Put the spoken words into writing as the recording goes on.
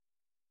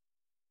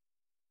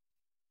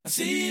I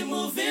see you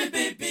moving,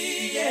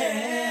 baby,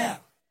 yeah.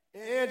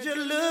 And you're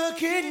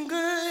looking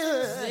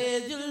good.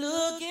 Said you're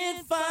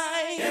looking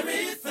fine.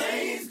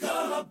 Everything's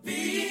gonna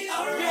be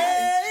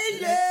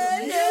alright.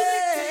 Yeah,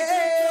 yeah,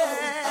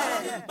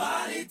 yeah.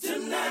 Body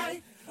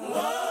tonight.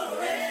 Oh,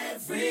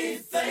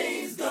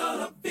 everything's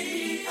gonna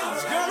be alright.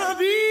 It's gonna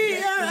be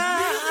alright.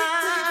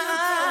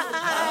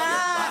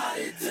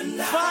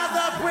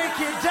 Father, break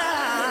it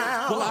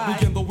down. Well, I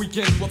begin the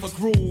weekend with a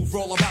groove.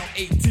 Roll about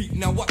 8 deep.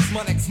 Now what's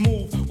my next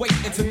move? Wait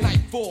until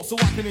nightfall so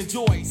I can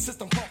enjoy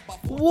System Pump.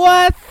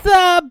 What's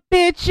up,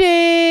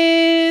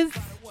 bitches?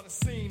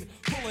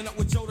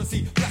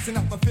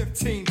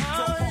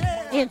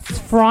 It's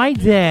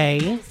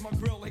Friday,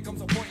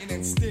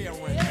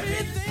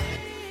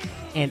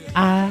 and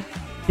I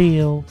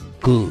feel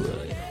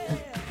good.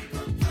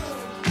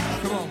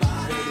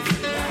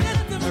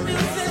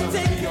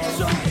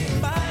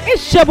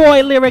 It's your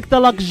boy Lyric the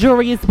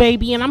Luxurious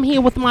Baby, and I'm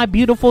here with my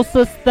beautiful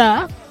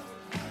sister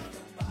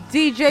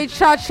DJ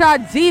Cha Cha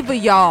Diva,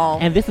 y'all.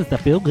 And this is the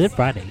Feel Good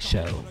Friday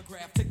Show.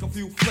 Take a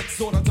few flicks,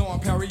 sort of dawn,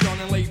 carry on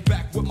and lay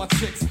back with my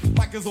chicks.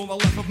 Mike is on the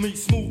left of me,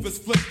 smooth as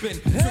flipping.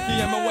 Tricky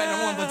and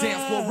Moetta on the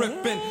dance floor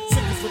ripping.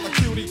 Sickness with a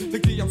cutie, the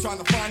key I'm trying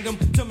to find him.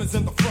 Tim is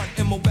in the front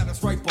and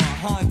Moetta's right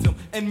behind him.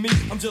 And me,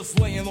 I'm just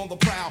laying on the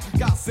prowl.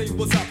 God say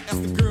what's up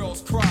as the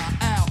girls cry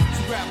out.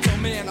 She grabbed her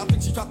man, I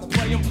think she tried to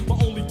play him. My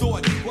only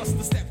thought was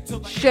the step to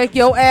the shake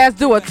your ass,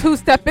 do a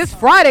two-step. It's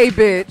Friday,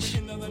 bitch.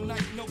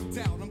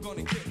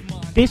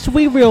 Bitch,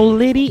 we real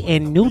litty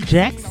in New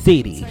Jack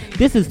City.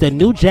 This is the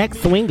New Jack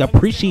Swing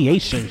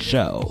Appreciation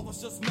Show.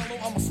 Everything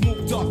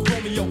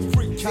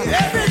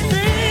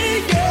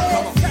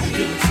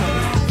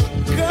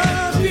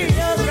gonna be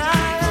alright.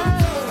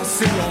 I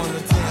see you on the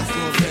dance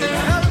floor, baby.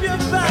 Help your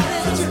body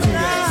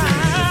tonight.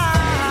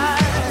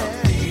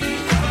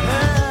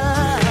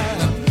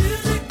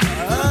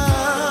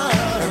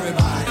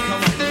 Everybody,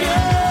 come on.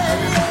 Yeah.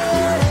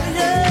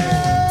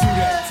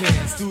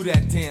 Do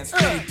that dance,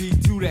 baby.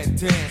 Do that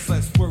dance.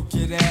 Let's work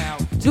it out.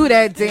 Do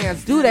that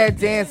dance,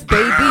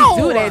 baby. Ow!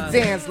 Do that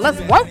dance. Let's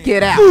work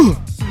it out. Do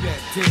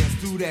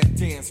that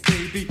dance,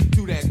 baby.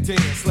 Do that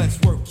dance. Let's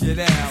work it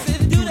out.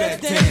 Do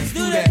that dance,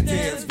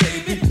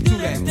 baby. Do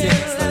that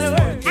dance.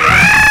 Let's work it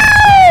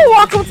out.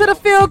 Welcome to the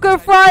Feel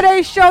Good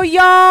Friday Show,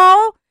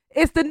 y'all.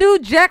 It's the New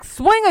Jack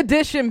Swing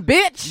edition,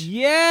 bitch.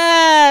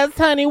 Yes,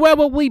 honey, where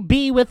would we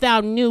be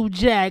without New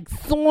Jack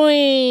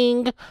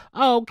Swing?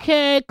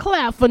 Okay,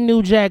 clap for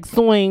New Jack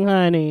Swing,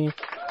 honey.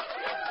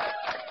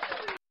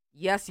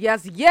 Yes,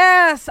 yes,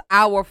 yes.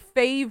 Our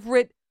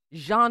favorite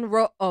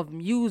genre of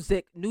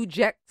music, New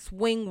Jack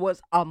Swing,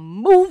 was a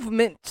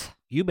movement.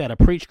 You better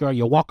preach, girl.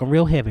 You're walking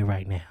real heavy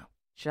right now.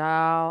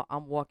 Child,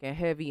 I'm walking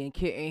heavy in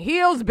kitten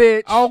heels,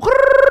 bitch. Oh,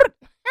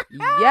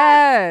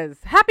 yes.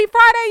 Happy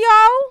Friday,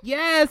 y'all.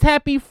 yes,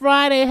 happy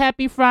Friday.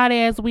 Happy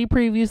Friday, as we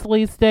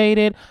previously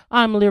stated.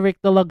 I'm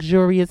Lyric the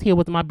Luxurious here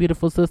with my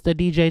beautiful sister,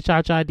 DJ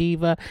Cha Cha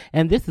Diva,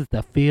 and this is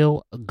the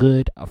Feel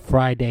Good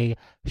Friday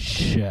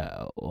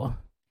Show.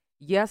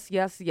 Yes,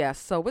 yes, yes.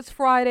 So it's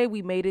Friday.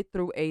 We made it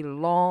through a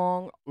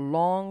long,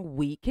 long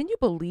week. Can you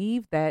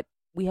believe that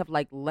we have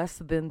like less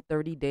than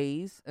 30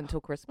 days until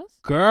Christmas?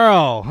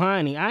 Girl,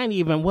 honey, I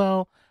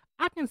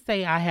can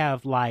say I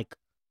have like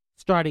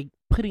started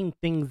putting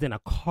things in a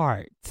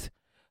cart,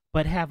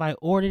 but have I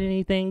ordered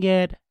anything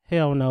yet?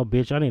 Hell no,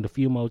 bitch. I need a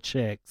few more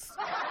checks.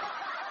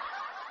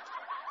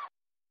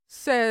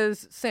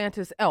 Says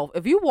Santa's elf.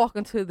 If you walk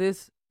into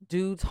this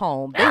dude's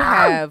home, they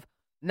have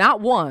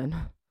not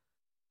one,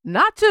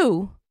 not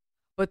two,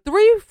 but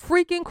 3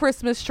 freaking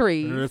Christmas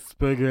trees. It's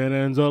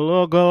beginning to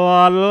look a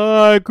lot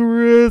like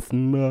Christmas.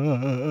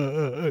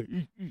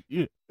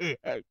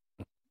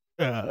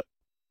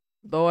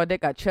 Lord, they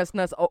got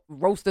chestnuts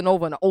roasting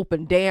over an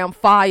open damn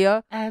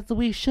fire. As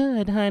we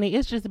should, honey.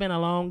 It's just been a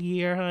long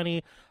year,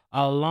 honey.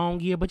 A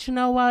long year. But you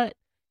know what?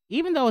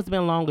 Even though it's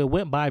been long, it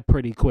went by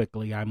pretty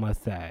quickly, I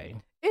must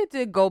say. It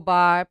did go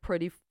by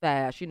pretty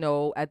fast. You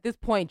know, at this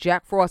point,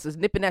 Jack Frost is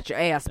nipping at your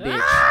ass,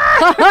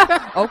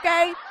 bitch.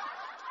 Okay?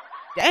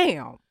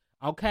 Damn.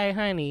 Okay,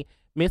 honey.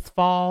 Miss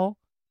Fall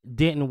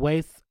didn't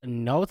waste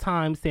no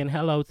time saying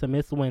hello to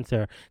Miss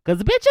Winter.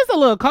 Because, bitch, it's a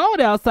little cold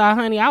outside,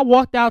 honey. I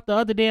walked out the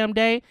other damn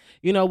day,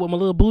 you know, with my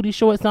little booty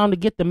shorts on to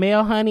get the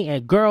mail, honey.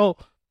 And, girl,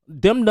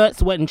 them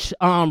nuts wasn't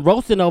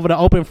roasting over the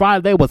open fire.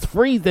 They was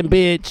freezing,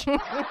 bitch.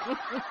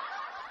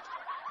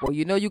 Well,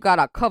 you know you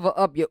gotta cover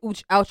up your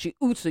ooch ouchie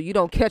ooch so you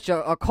don't catch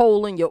a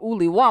cold in your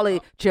ooly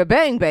wally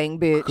bang bang,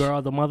 bitch.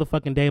 Girl, the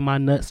motherfucking day my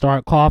nuts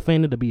start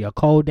coughing, it'll be a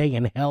cold day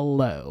and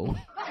hello.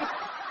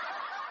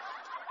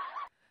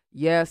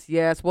 Yes,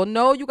 yes. Well,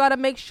 no, you gotta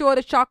make sure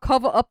that y'all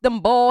cover up them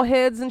bald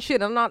heads and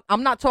shit. I'm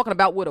not talking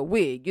about with a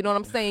wig. You know what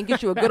I'm saying?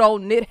 Get you a good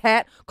old knit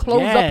hat,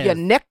 close up your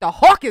neck. The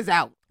hawk is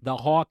out. The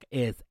hawk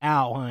is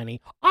out, honey.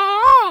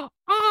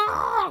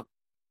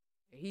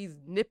 He's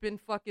nipping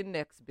fucking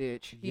necks,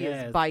 bitch. He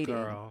Yes, is biting.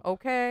 girl.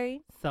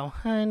 Okay? So,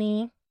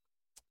 honey,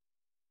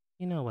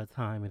 you know what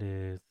time it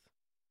is.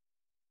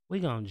 We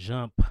gonna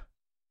jump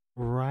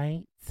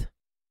right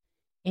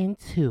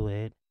into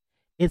it.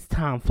 It's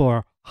time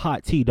for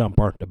Hot tea done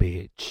burnt the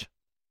bitch.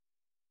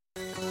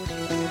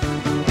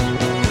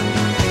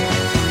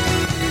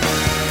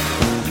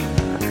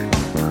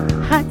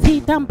 Hot tea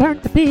done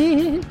burnt the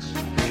bitch.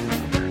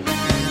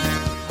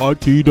 Hot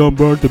tea done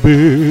burnt the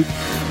bitch.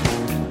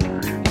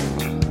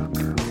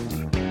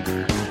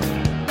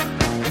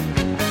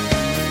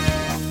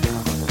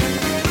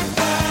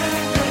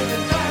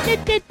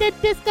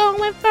 Disco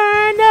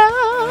Inferno.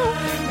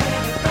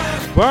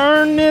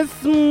 Burn this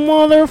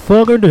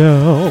motherfucker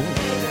down.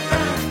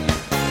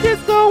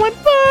 Disco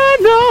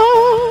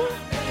Inferno.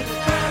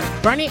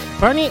 Burn it,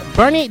 burn it,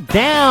 burn it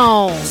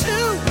down.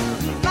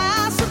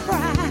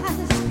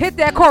 Hit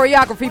that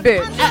choreography,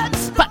 bitch.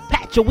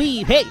 Pat your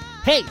weave, hey,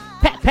 hey,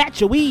 pat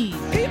your weave.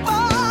 People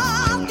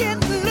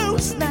getting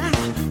loose now,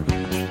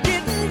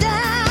 getting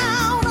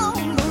down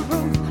on the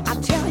roof. I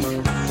tell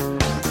you,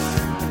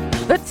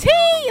 The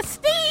tea is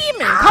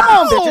steaming. Come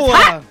on, bitch. It's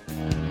hot.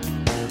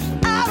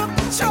 out of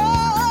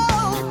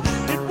control.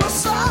 It was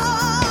so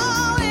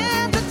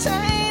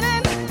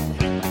entertaining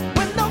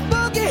when the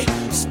boogie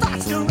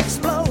starts to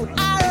explode. I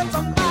heard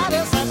somebody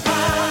say,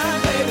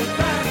 "Burn, baby,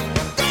 burn."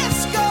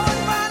 Disco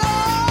Inferno.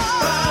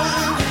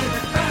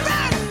 Burn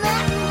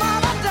that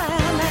mother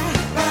down there.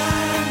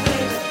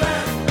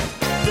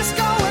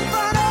 Disco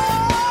Inferno.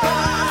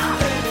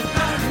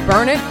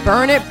 Burn it,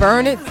 burn it,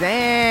 burn it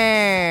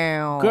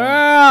down.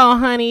 Girl,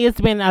 honey, it's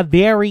been a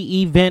very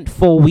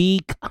eventful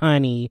week,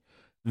 honey.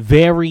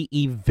 Very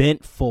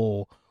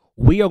eventful.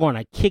 We are going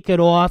to kick it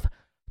off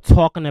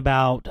talking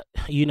about,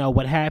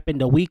 what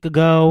happened a week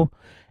ago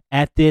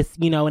at this,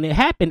 and it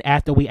happened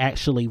after we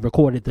actually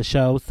recorded the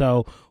show.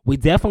 So we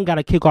definitely got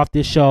to kick off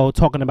this show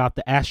talking about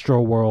the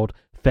Astro World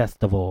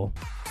Festival.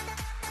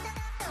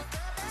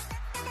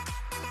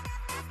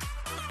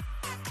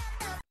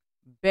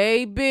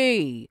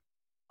 Baby,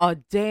 a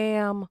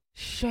damn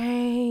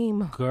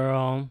shame.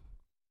 Girl,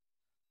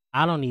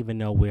 I don't even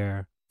know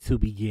where to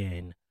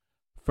begin.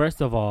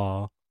 First of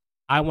all,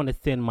 I want to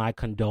send my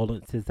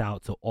condolences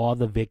out to all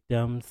the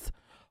victims,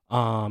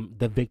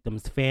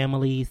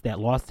 families that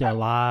lost their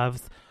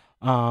lives,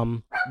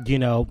 when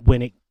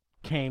it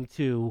came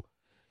to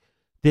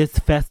this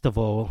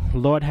festival.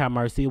 Lord have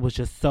mercy. It was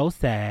just so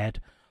sad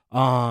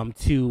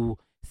to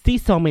see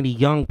so many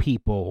young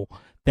people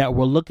that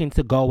were looking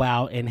to go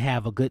out and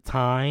have a good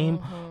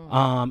time,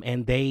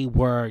 and they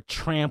were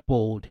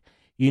trampled.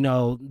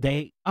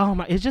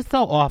 It's just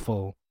so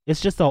awful.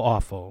 It's just so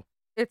awful.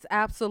 It's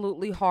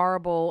absolutely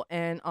horrible,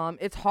 and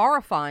it's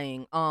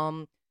horrifying.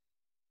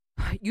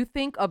 You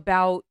think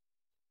about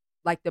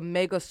like the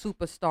mega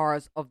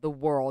superstars of the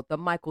world, the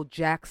Michael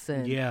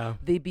Jackson,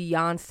 the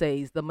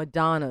Beyoncés, the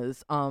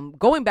Madonnas.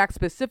 Going back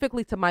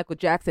specifically to Michael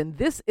Jackson,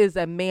 this is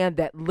a man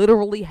that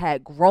literally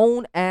had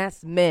grown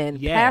ass men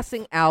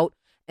passing out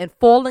and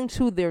falling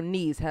to their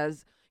knees,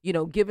 has,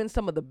 given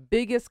some of the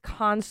biggest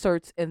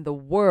concerts in the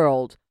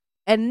world,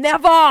 and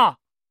never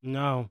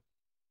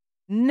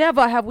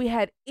have we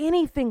had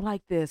anything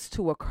like this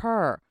to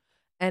occur.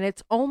 And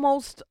it's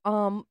almost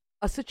a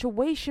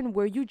situation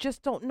where you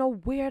just don't know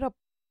where to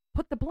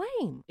put the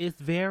blame. It's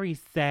very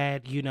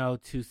sad,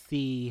 to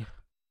see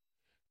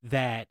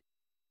that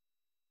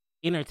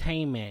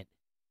entertainment,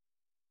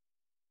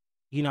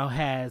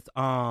 has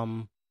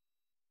the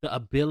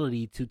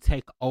ability to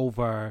take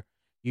over,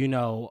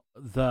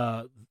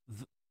 the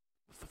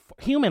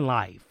human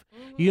life.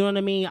 You know what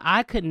I mean?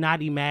 I could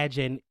not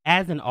imagine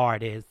as an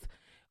artist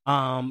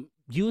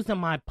using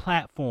my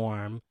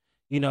platform,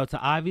 to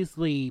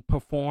obviously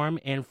perform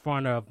in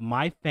front of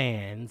my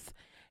fans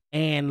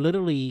and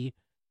literally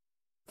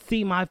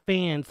see my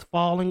fans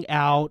falling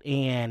out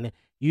and,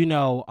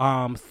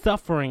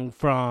 suffering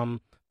from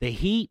the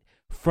heat,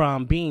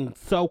 from being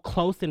so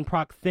close in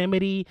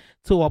proximity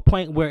to a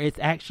point where it's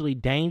actually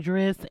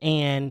dangerous,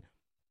 and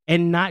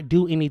not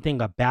do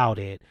anything about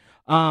it.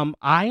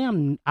 I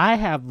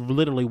have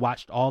literally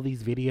watched all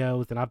these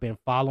videos, and I've been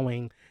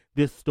following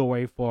this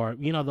story for,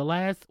 the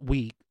last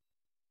week.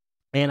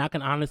 And I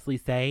can honestly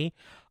say,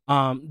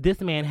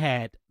 this man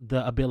had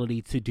the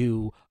ability to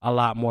do a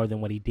lot more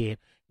than what he did.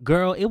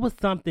 Girl, it was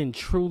something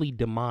truly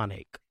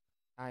demonic.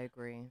 I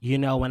agree.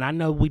 And I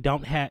know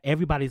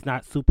everybody's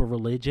not super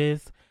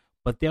religious,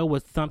 but there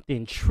was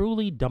something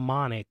truly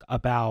demonic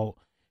about,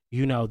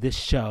 this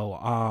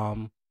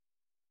show.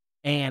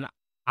 And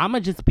I'm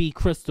going to just be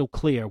crystal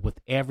clear with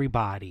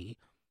everybody.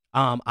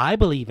 I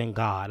believe in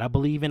God. I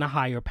believe in a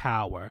higher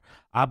power.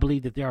 I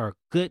believe that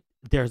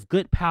there's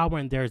good power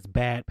and there's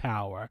bad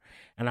power.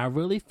 And I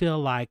really feel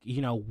like,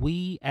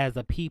 we as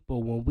a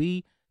people, when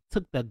we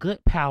took the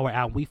good power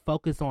out, we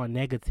focus on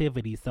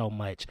negativity so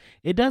much.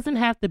 It doesn't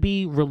have to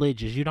be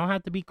religious. You don't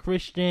have to be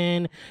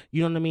Christian,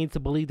 you know what I mean, to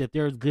believe that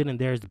there's good and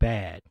there's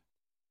bad.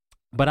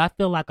 But I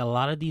feel like a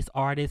lot of these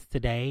artists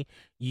today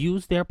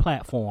use their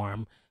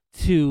platform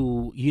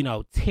to,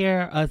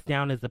 tear us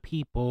down as a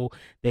people.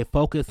 They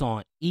focus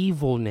on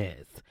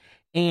evilness.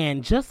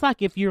 And just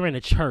like if you're in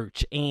a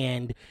church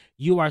and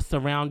you are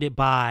surrounded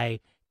by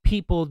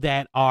people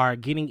that are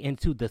getting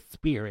into the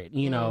spirit,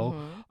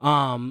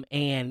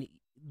 and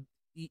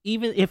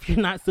even if you're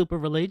not super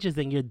religious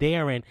and you're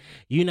there, and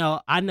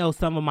I know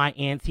some of my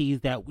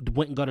aunties that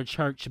wouldn't go to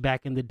church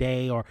back in the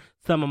day, or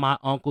some of my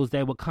uncles,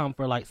 they would come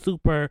for like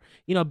super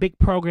big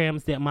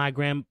programs that my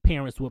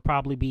grandparents would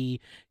probably be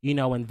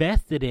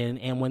invested in,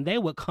 and when they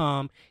would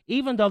come,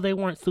 even though they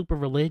weren't super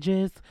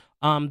religious,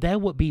 they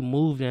would be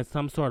moved in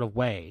some sort of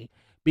way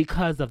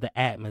because of the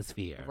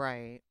atmosphere.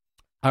 Right.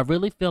 I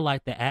really feel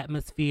like the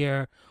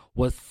atmosphere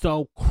was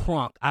so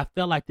crunk. I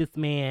feel like this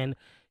man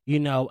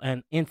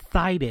and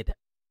incited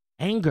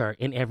anger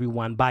in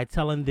everyone by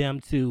telling them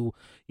to,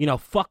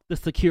 fuck the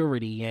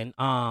security, and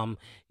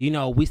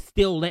we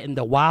still letting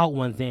the wild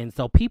ones in.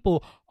 So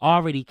people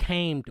already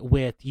came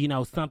with,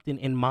 something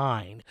in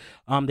mind.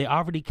 They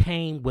already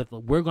came with,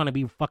 we're gonna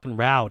be fucking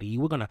rowdy.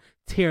 We're gonna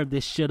tear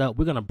this shit up.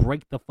 We're gonna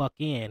break the fuck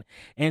in.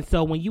 And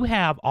so when you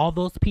have all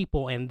those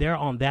people and they're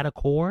on that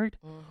accord,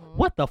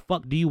 what the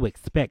fuck do you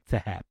expect to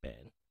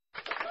happen?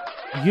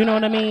 You know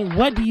what I mean?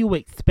 What do you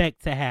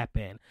expect to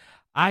happen?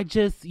 I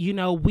just,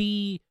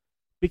 we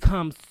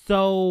become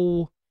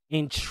so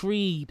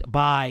intrigued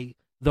by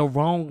the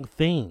wrong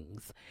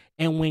things.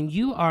 And when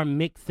you are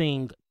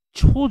mixing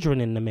children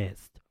in the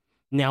midst,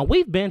 now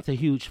we've been to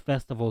huge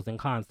festivals and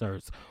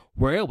concerts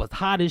where it was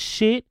hot as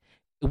shit.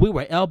 We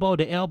were elbow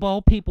to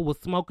elbow. People were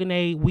smoking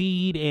a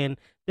weed and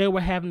they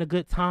were having a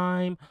good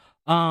time.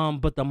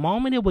 But the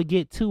moment it would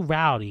get too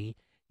rowdy,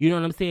 you know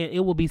what I'm saying?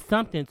 It will be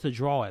something to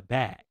draw it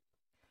back.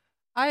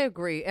 I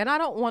agree. And I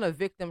don't want to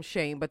victim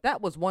shame, but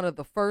that was one of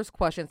the first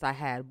questions I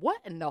had. What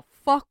in the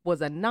fuck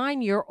was a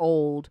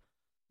 9-year-old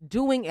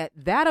doing at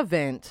that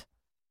event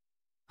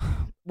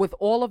with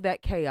all of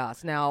that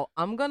chaos? Now,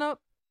 I know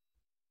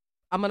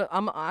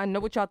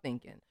what y'all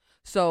thinking.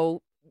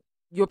 So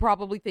you're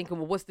probably thinking,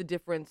 well, what's the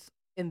difference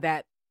in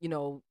that,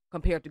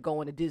 compared to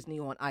going to Disney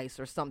on Ice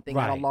or something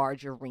at a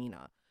large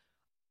arena?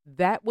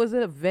 That was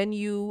a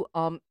venue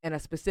and a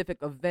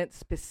specific event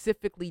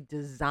specifically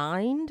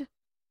designed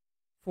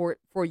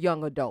for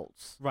young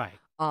adults. Right.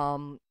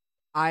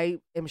 I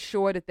am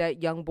sure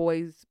that young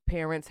boy's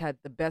parents had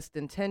the best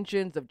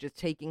intentions of just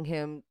taking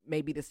him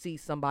maybe to see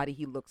somebody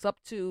he looks up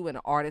to and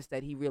an artist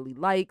that he really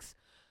likes.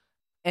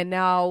 And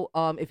now,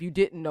 if you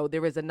didn't know,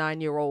 there is a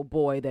 9-year-old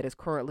boy that is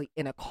currently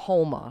in a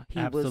coma.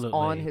 He was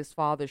on his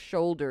father's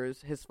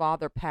shoulders. His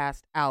father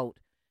passed out,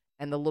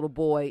 and the little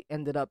boy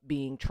ended up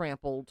being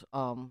trampled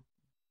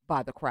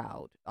by the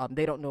crowd.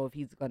 They don't know if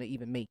he's going to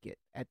even make it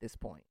at this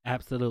point.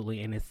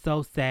 Absolutely. And it's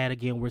so sad.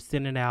 Again, we're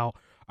sending out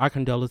our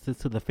condolences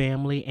to the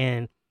family.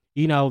 And,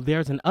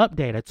 there's an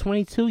update. A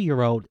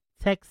 22-year-old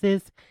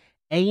Texas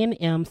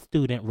A&M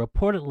student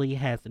reportedly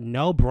has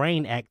no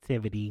brain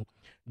activity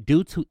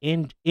due to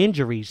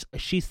injuries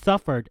she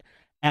suffered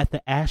at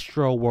the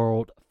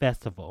Astroworld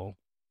Festival.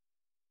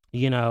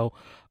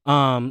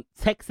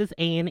 Texas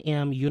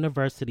A&M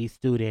University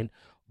student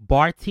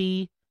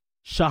Bharti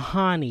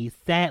Shahani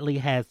sadly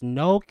has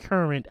no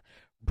current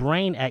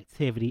brain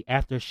activity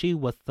after she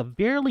was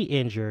severely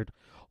injured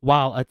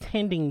while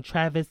attending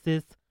Travis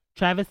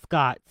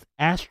Scott's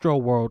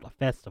Astroworld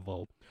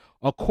Festival,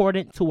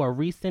 according to a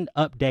recent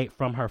update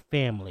from her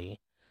family.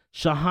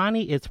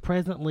 Shahani is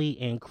presently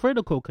in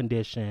critical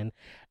condition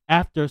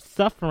after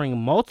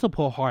suffering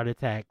multiple heart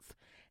attacks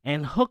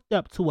and hooked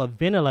up to a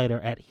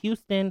ventilator at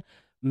Houston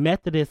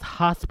Methodist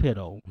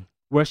Hospital,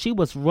 where she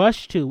was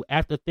rushed to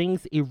after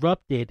things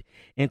erupted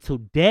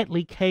into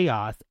deadly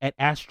chaos at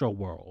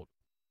Astroworld.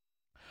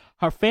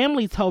 Her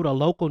family told a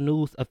local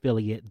news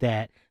affiliate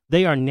that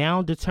they are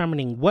now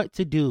determining what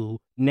to do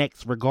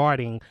next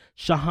regarding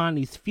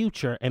Shahani's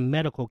future and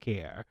medical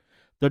care.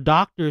 The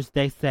doctors,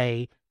 they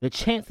say, the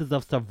chances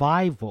of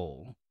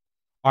survival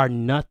are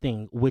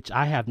nothing, which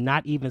I have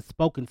not even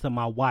spoken to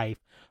my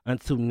wife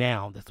until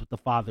now. That's what the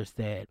father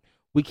said.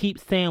 We keep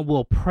saying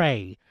we'll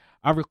pray.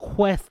 I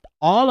request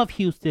all of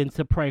Houston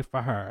to pray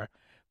for her.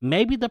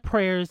 Maybe the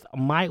prayers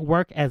might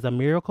work as a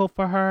miracle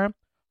for her,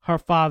 her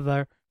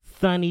father,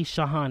 Sonny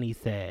Shahani,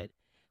 said.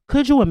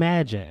 Could you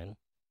imagine?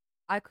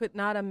 I could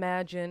not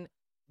imagine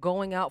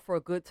going out for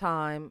a good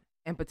time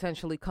and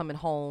potentially coming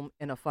home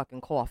in a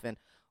fucking coffin.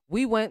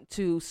 We went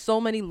to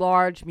so many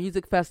large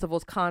music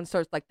festivals,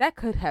 concerts, like that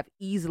could have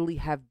easily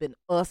have been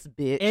us,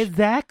 bitch.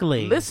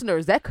 Exactly.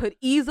 Listeners, that could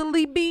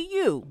easily be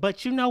you.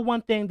 But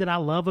one thing that I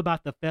love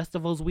about the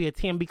festivals we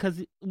attend,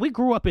 because we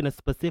grew up in a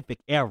specific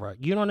era,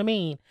 you know what I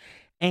mean?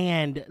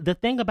 And the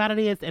thing about it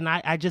is, and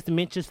I just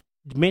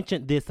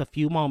mentioned this a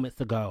few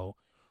moments ago,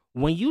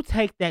 when you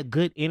take that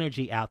good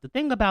energy out, the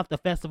thing about the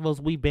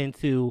festivals we've been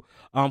to,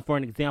 for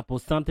an example,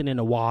 Something in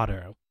the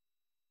Water,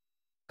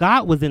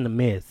 God was in the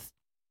midst.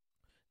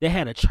 They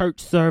had a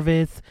church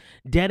service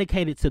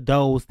dedicated to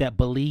those that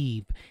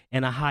believe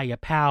in a higher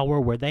power,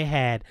 where they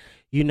had,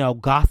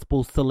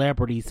 gospel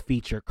celebrities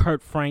feature,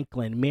 Kurt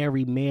Franklin,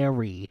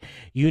 Mary,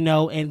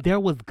 and there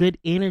was good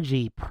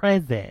energy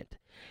present.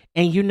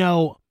 And,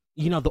 the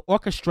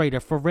orchestrator,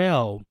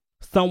 Pharrell,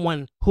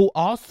 someone who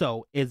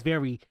also is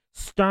very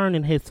stern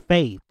in his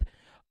faith,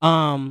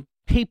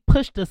 he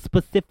pushed a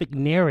specific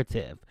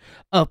narrative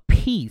of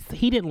peace.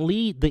 He didn't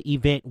lead the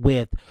event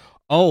with,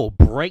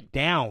 break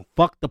down.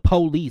 Fuck the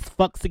police.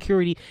 Fuck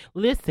security.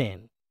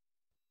 Listen,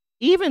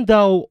 even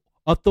though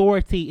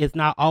authority is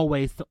not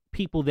always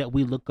people that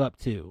we look up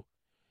to,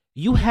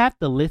 you have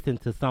to listen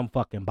to some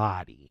fucking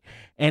body.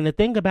 And the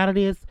thing about it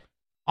is,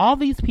 all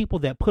these people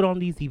that put on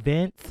these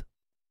events,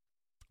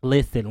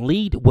 listen,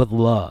 lead with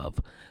love,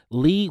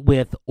 lead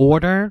with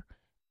order,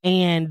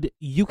 and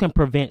you can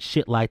prevent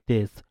shit like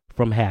this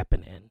from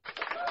happening.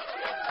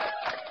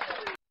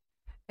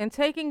 And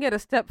taking it a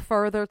step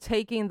further,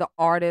 taking the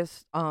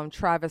artist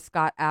Travis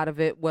Scott out of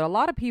it, what a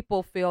lot of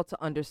people fail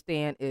to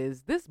understand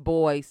is this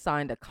boy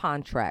signed a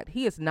contract.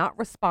 He is not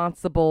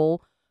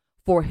responsible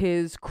for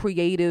his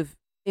creative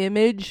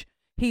image.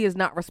 He is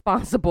not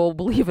responsible,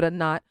 believe it or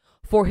not,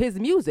 for his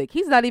music.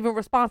 He's not even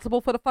responsible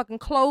for the fucking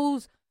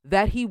clothes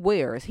that he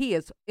wears. He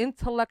is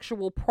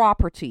intellectual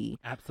property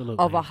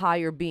of a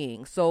higher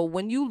being. So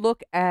when you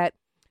look at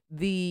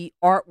the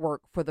artwork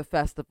for the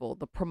festival,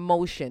 the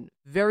promotion,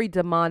 very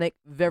demonic,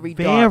 very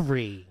dark.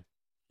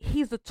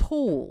 He's a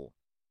tool,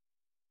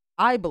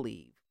 I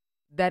believe,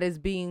 that is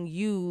being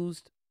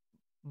used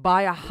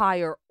by a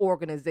higher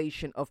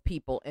organization of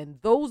people. And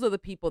those are the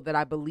people that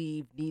I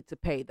believe need to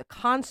pay. The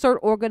concert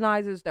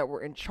organizers that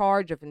were in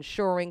charge of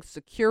ensuring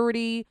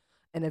security,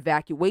 an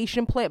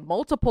evacuation plan,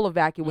 multiple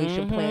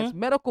evacuation plans,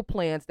 medical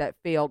plans that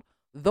failed.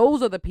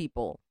 Those are the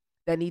people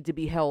that need to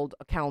be held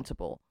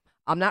accountable.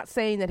 I'm not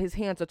saying that his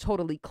hands are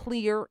totally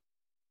clear,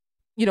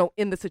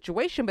 in the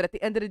situation, but at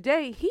the end of the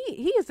day, he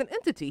is an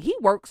entity. He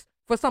works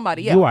for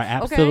somebody else. You are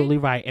absolutely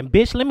right. And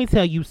bitch, let me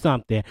tell you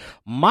something.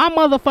 My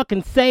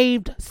motherfucking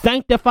saved,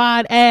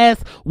 sanctified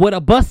ass would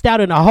have bust out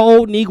in a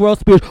whole Negro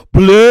spirit.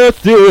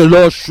 Blessed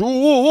assurance.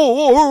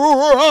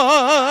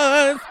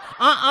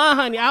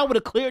 Honey, I would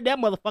have cleared that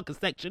motherfucking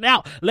section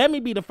out. Let me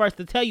be the first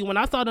to tell you, when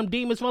I saw them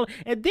demons rolling,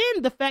 and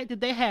then the fact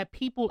that they had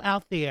people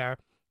out there,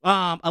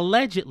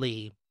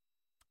 allegedly,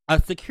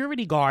 a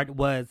security guard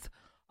was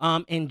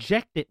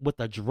injected with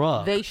a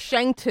drug. They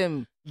shanked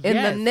him in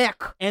the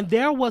neck. And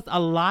there was a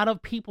lot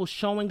of people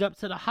showing up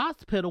to the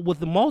hospital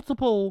with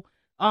multiple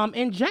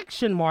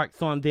injection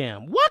marks on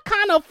them. What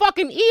kind of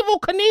fucking evil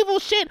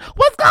Knievel shit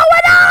was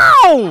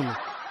going on?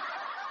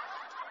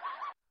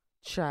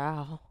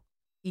 Child,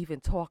 even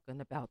talking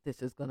about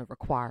this is going to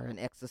require an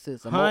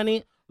exorcism.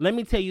 Honey, let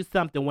me tell you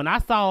something. When I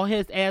saw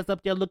his ass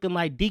up there looking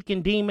like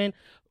Deacon Demon,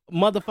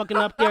 motherfucking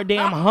up there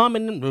damn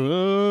humming,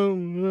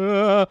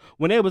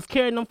 when they was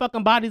carrying them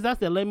fucking bodies, I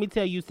said, let me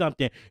tell you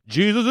something.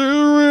 Jesus is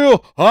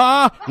real.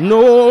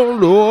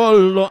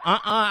 No.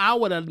 I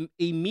would have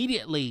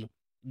immediately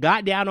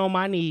got down on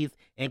my knees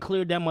and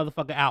cleared that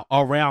motherfucker out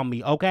around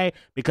me, okay?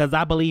 Because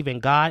I believe in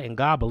God and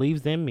God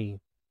believes in me.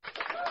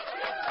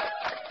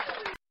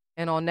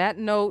 And on that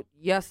note,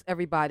 yes,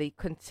 everybody,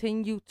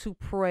 continue to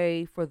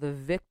pray for the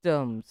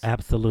victims.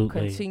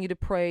 Absolutely. Continue to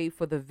pray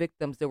for the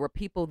victims. There were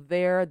people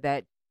there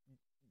that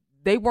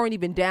they weren't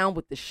even down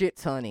with the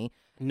shits, honey.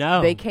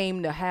 No. They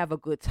came to have a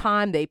good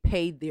time. They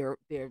paid their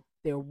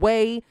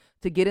way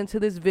to get into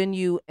this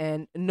venue,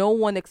 and no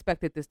one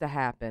expected this to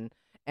happen.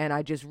 And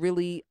I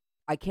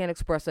can't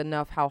express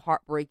enough how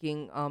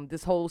heartbreaking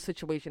this whole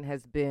situation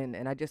has been.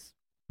 And I just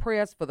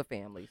prayers for the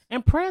families.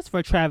 And prayers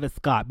for Travis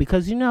Scott,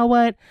 because you know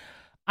what?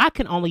 I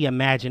can only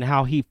imagine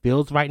how he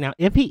feels right now,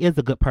 if he is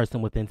a good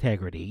person with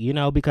integrity,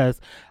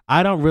 because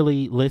I don't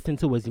really listen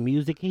to his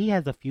music. He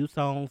has a few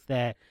songs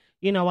that,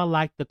 I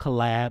like the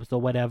collabs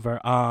or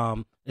whatever,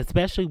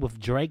 especially with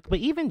Drake. But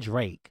even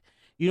Drake,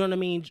 you know what I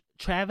mean?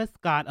 Travis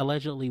Scott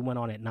allegedly went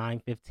on at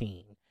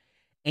 9:15,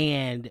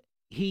 and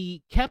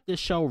he kept the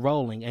show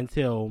rolling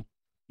until,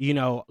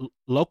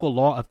 local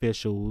law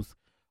officials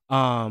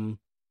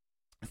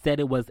said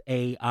it was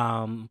a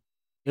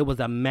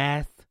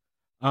mass.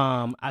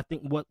 I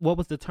think what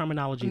was the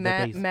terminology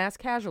that they mass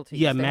casualty?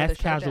 Yeah, mass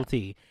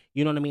casualty.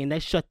 You know what I mean? They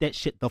shut that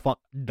shit the fuck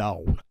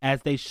down,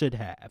 as they should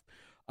have.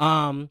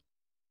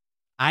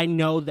 I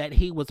know that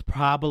he was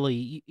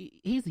probably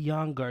he's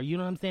younger. You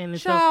know what I'm saying?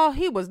 Child,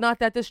 he was not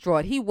that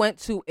distraught. He went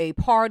to a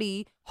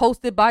party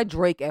hosted by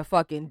Drake at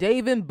fucking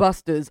Dave &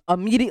 Buster's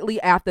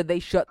immediately after they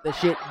shut the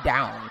shit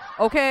down.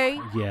 Okay?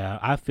 Yeah,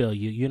 I feel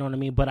you. You know what I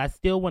mean? But I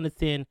still want to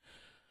send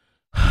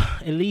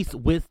at least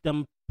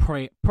wisdom.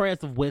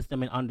 Prayers of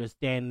wisdom and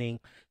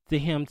understanding to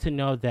him, to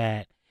know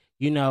that,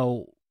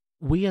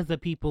 we as a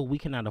people, we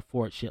cannot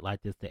afford shit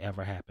like this to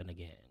ever happen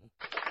again.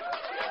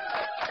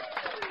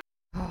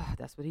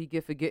 That's what he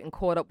get for getting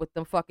caught up with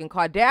them fucking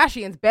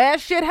Kardashians. Bad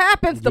shit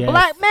happens to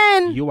black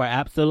men. You are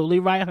absolutely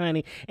right,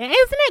 honey. And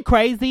isn't it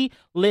crazy?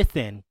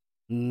 Listen,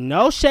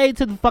 no shade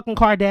to the fucking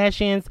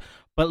Kardashians,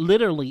 but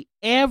literally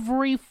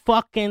every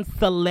fucking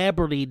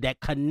celebrity that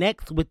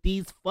connects with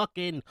these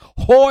fucking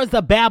whores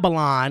of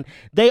Babylon,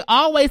 they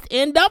always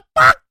end up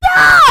fucked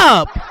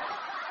up.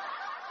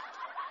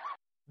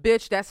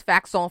 Bitch, that's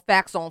facts on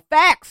facts on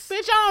facts.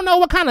 Bitch, I don't know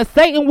what kind of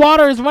Satan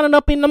water is running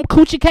up in them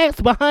coochie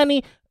cats, but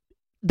honey,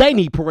 they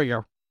need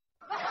prayer.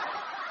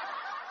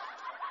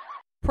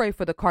 Pray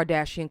for the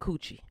Kardashian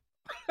coochie.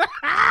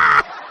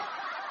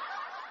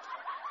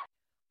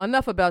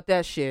 Enough about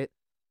that shit.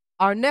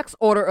 Our next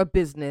order of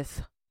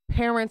business,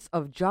 Parents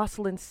of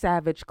Jocelyn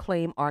Savage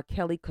claim R.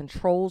 Kelly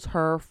controls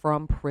her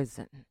from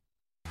prison.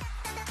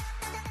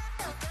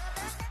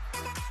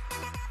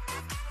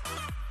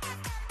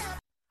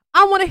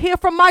 I want to hear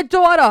from my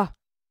daughter,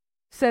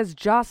 says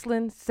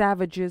Jocelyn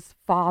Savage's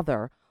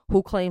father,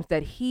 who claims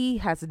that he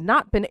has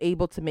not been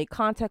able to make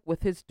contact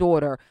with his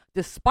daughter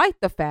despite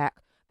the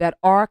fact that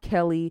R.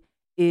 Kelly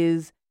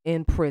is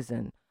in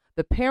prison.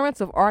 The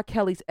parents of R.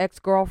 Kelly's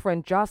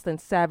ex-girlfriend, Jocelyn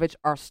Savage,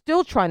 are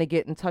still trying to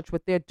get in touch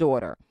with their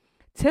daughter.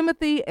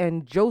 Timothy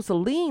and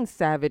Joseline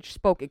Savage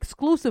spoke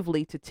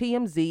exclusively to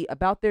TMZ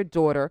about their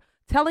daughter,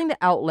 telling the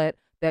outlet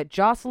that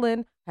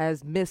Jocelyn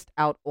has missed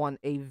out on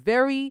a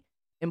very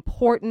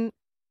important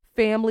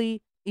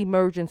family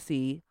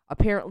emergency.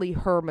 Apparently,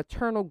 her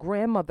maternal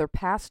grandmother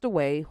passed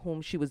away,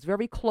 whom she was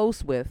very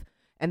close with,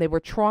 and they were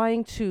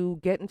trying to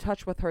get in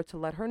touch with her to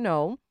let her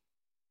know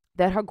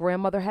that her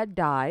grandmother had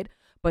died,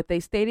 but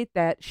they stated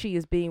that she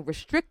is being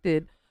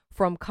restricted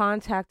from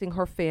contacting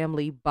her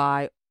family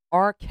by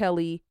R.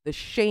 Kelly, the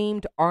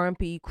shamed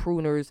R&B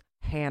crooner's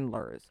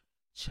handlers.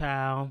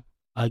 Child,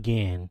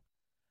 again,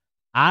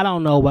 I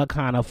don't know what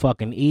kind of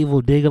fucking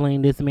evil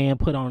diggling this man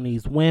put on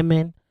these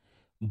women,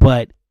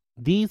 but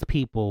these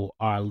people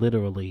are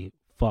literally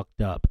fucked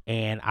up.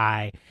 And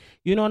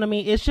you know what I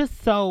mean? It's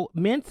just so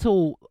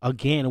mental.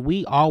 Again,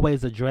 we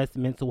always address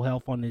mental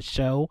health on this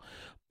show,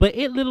 but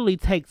it literally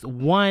takes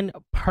one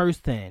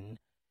person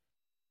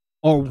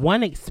or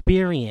one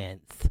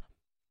experience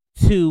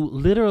to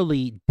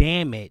literally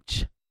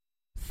damage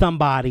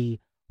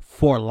somebody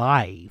for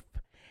life.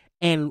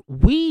 And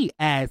we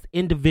as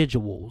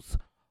individuals,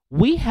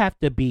 we have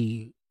to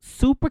be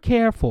super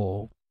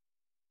careful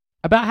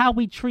about how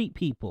we treat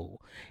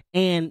people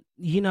and,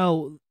 you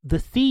know, the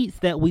seeds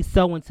that we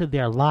sow into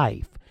their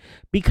life.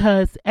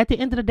 Because at the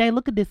end of the day,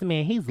 look at this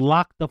man. He's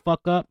locked the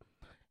fuck up.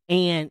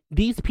 And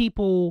these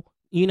people,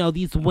 you know,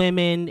 these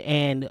women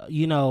and,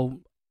 you know,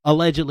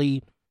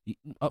 allegedly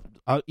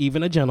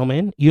even a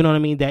gentleman, you know what I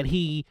mean, that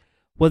he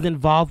was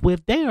involved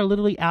with, they are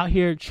literally out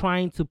here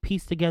trying to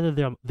piece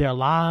together their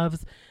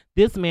lives.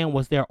 This man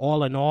was their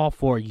all in all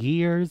for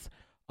years.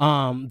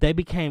 They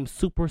became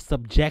super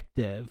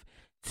subjective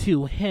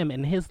to him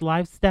and his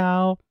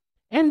lifestyle,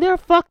 and they're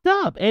fucked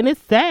up, and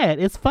it's sad.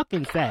 It's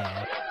fucking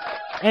sad.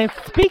 And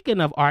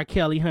speaking of R.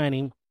 Kelly,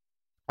 honey,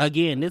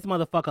 again, this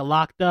motherfucker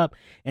locked up,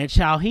 and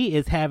child, he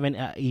is having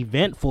an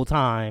eventful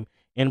time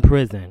in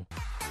prison.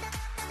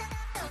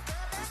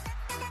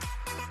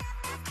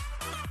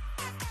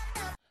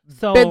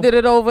 So bending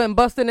it over and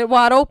busting it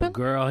wide open?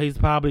 Girl, he's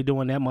probably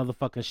doing that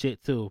motherfucking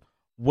shit too.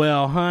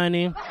 Well,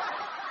 honey,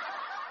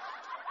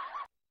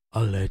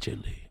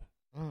 allegedly.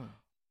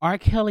 R.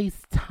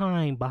 Kelly's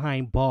time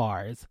behind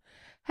bars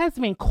has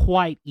been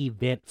quite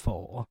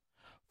eventful.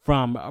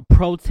 From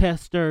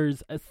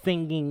protesters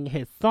singing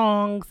his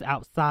songs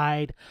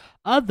outside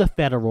of the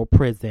federal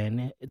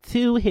prison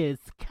to his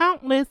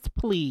countless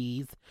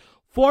pleas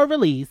for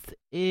release,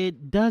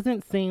 it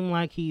doesn't seem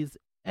like he's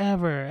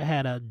ever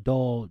had a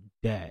dull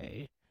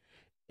day.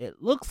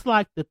 It looks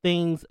like the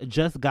things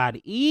just got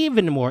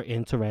even more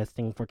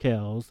interesting for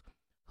Kells,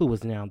 who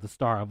is now the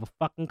star of a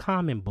fucking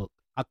comic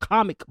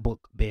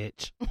book,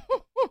 bitch.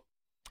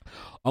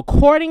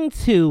 According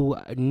to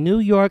New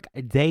York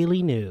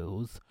Daily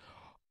News,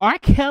 R.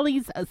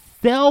 Kelly's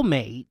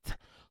cellmate,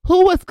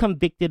 who was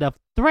convicted of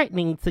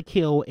threatening to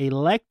kill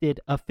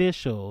elected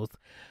officials,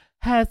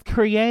 has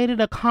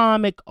created a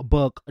comic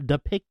book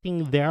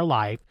depicting their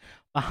life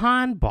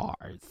behind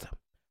bars.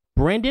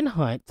 Brendan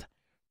Hunt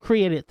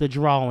created the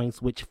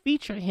drawings, which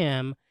feature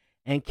him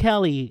and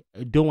Kelly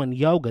doing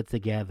yoga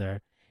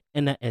together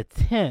in an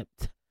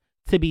attempt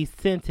to be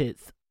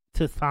sentenced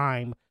to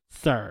time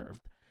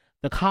served.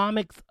 The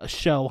comics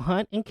show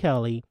Hunt and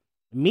Kelly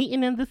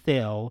meeting in the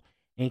cell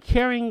and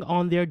carrying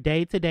on their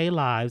day-to-day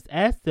lives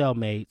as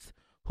cellmates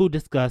who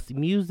discuss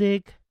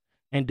music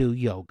and do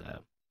yoga.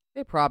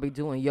 They're probably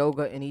doing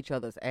yoga in each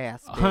other's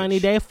ass, bitch. Honey,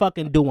 they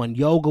fucking doing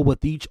yoga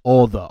with each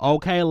other,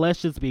 okay?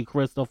 Let's just be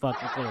crystal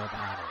fucking clear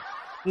about it.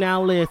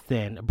 Now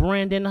listen,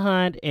 Brendan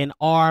Hunt and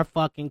R.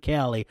 fucking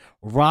Kelly,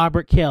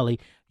 Robert Kelly,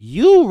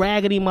 you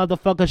raggedy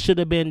motherfuckers should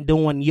have been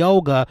doing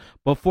yoga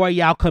before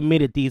y'all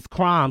committed these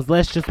crimes.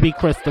 Let's just be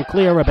crystal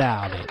clear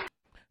about it.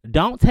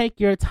 Don't take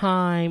your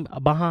time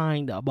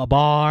behind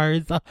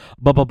bars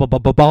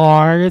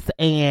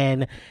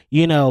and,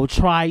 you know,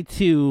 try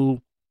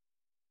to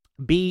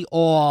be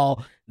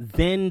all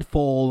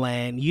zenful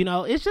and, you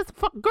know, it's just,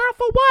 girl,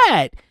 for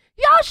what?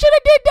 Y'all should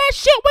have did that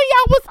shit when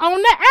y'all was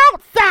on the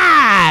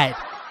outside.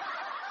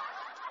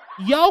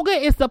 Yoga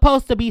is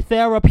supposed to be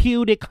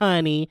therapeutic,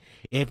 honey.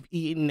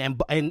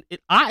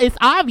 It's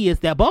obvious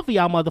that both of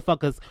y'all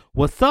motherfuckers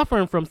was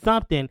suffering from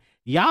something.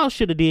 Y'all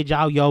should have did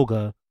y'all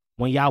yoga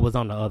when y'all was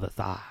on the other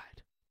side.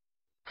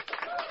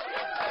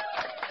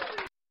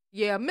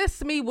 Yeah,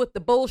 miss me with the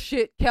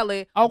bullshit,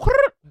 Kelly. Okay.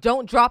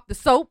 Don't drop the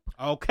soap.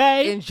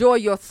 Okay. Enjoy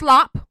your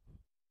slop.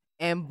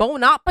 And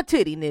bon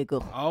appetit,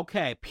 nigga.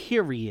 Okay,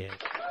 period.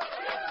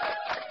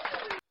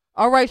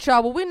 All right,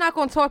 y'all. Well, we're not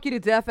going to talk you to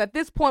death. At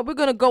this point, we're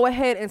going to go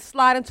ahead and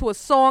slide into a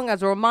song.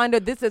 As a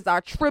reminder, this is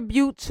our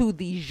tribute to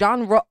the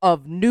genre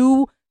of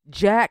New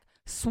Jack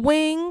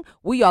Swing.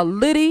 We are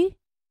Liddy.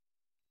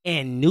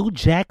 And New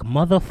Jack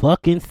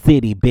motherfucking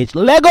City, bitch.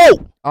 Let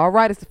go! All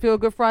right, it's the Feel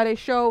Good Friday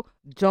show.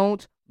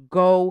 Don't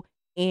go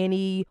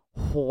anywhere.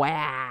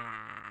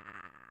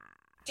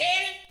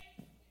 Teddy,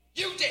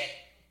 you did.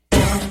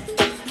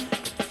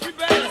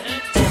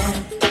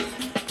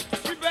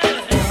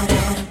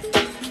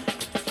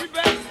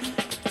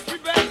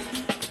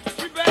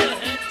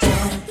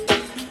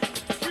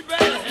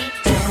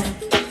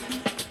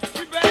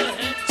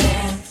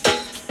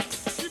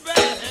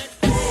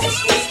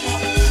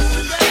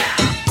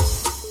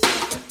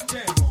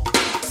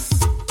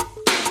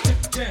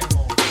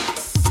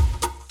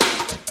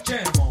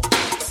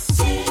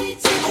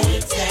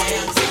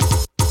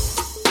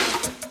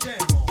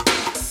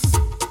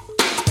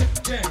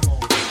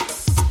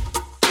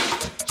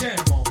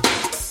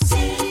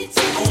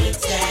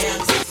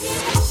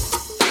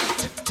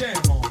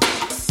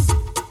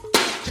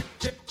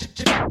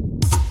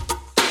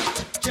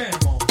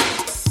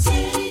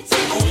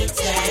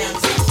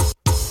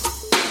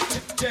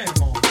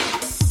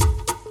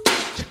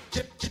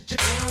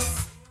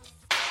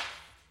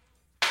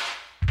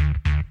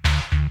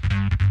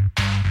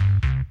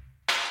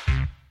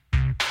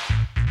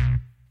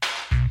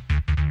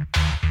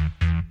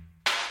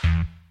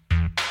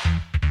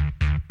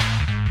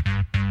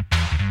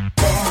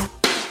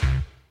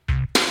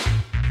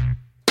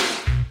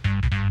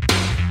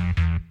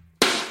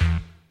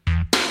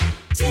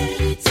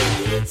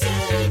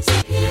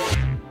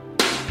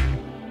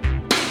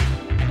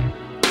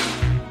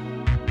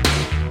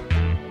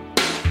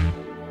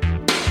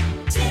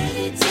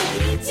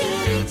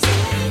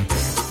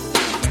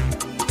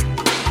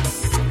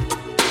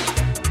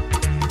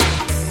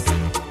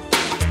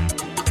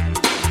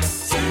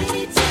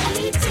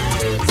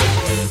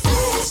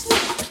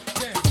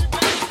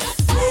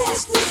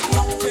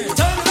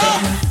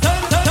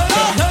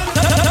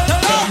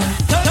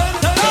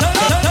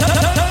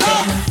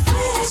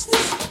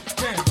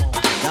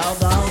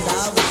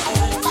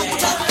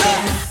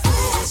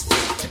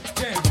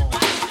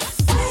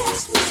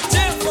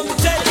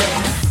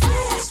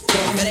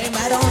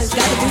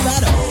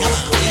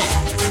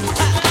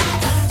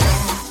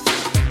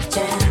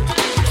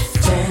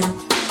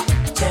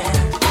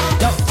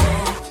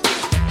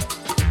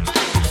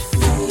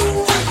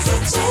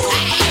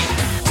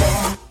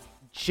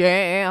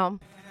 Jam.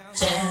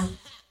 Jam.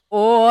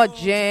 Or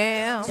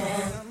jam.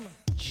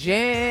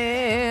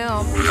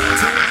 Jam.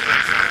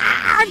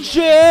 Jam.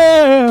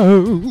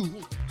 Jam.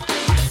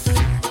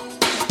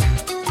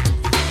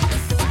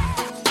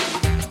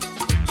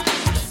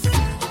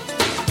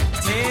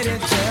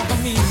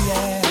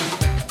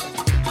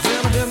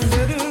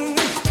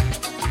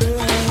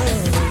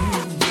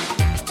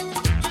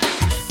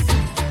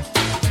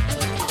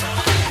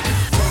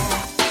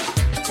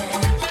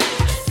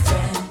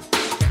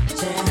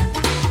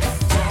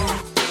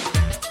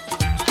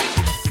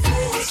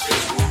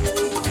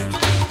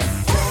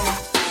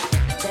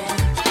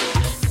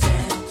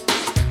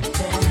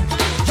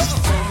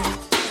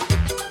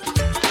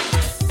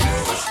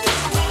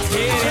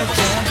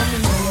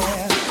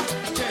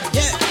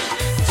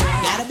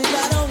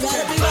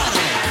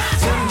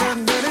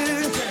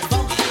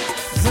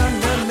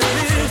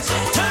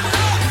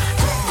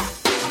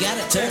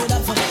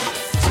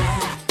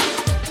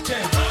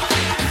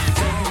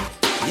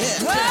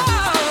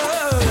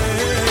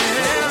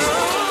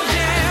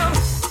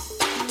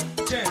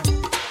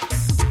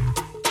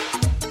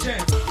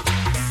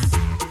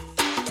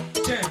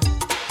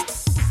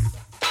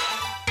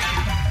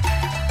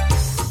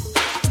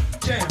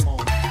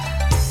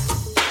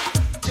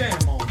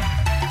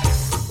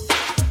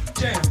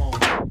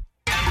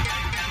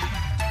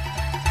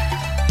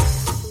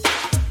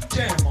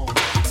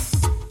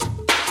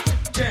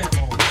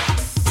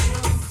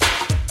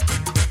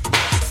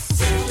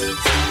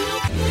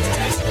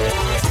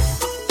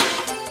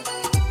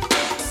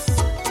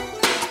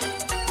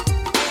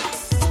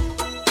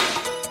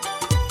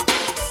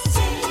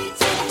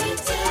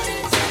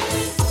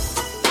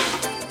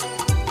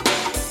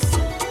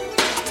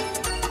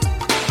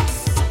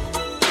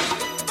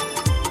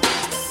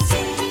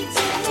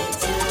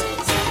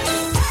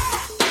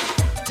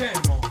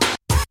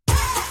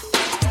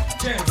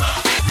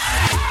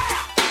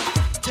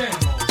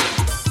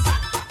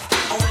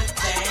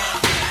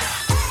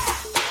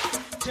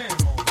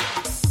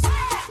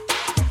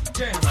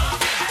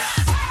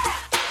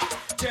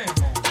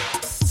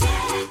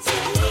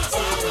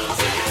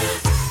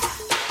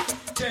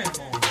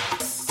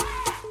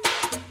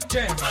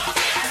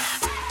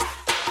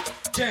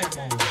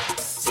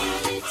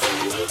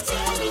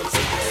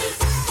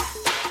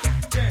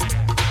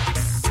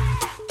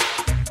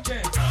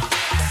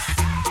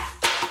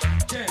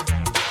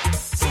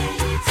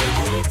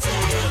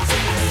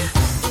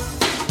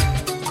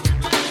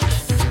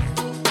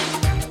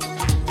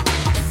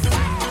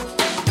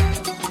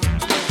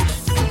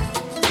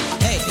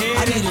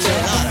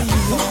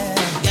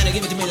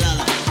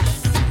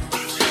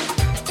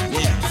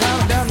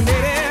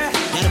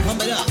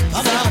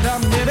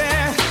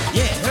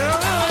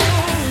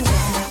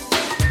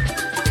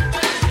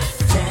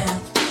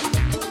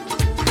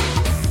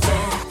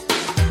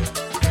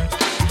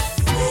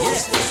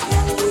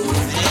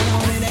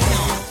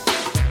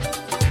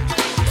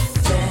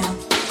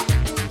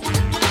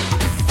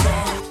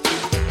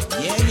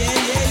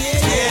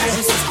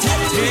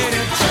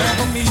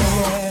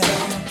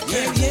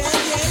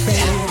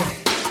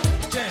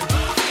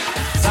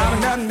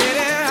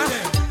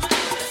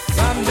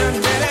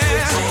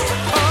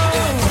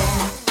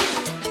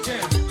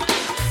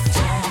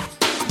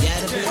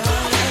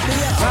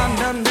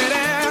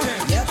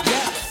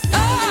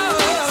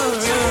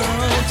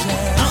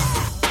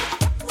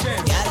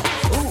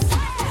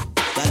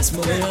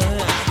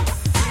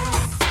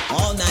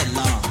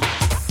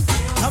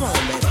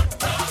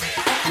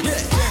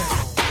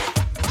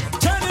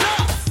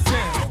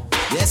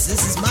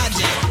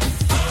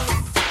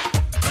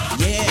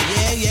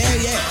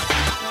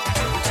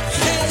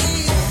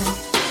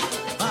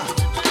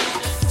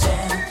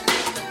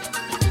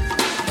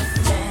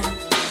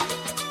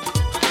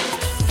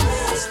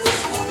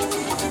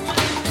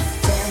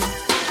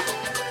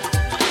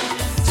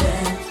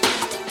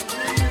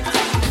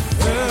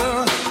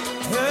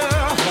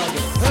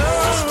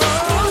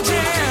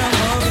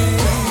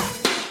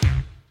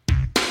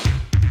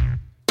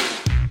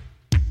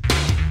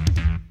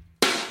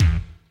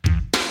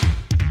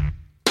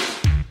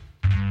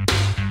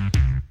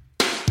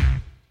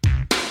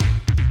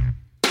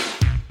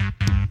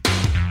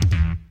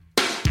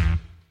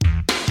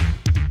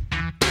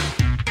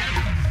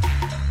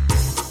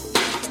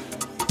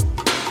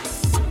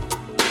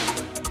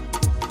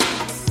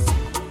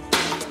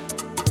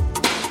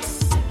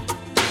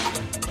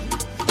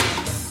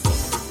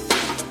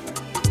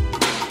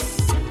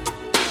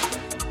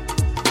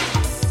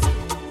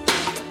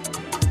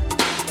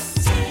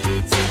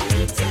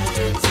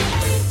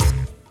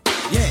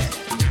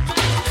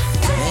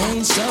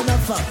 show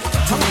enough fun.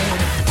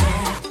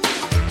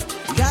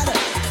 Got it.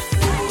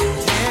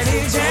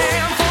 Teddy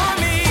jam for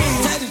me.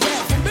 Teddy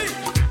jam for me.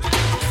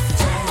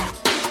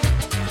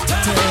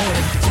 Teddy.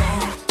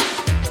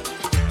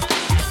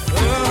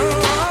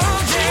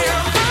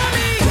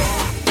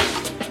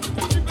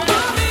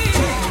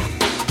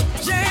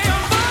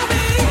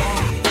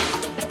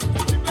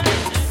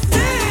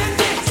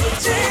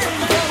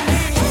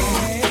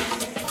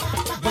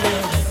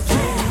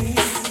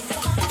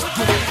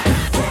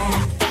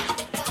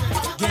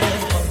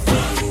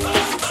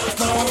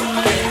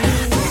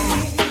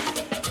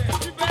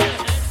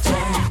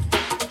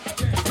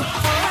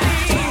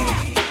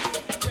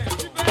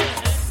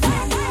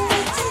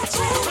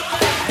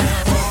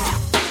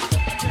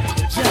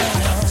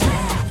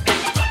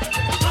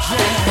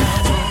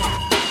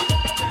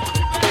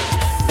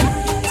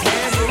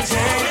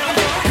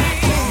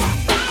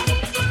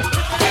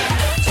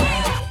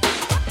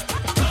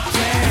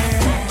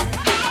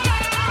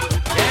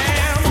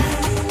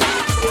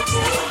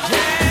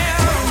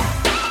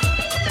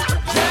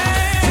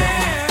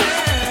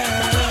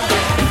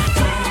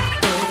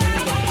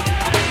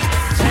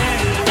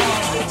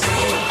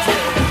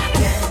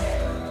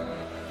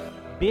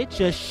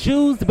 Your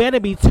shoes better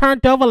be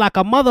turned over like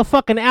a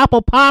motherfucking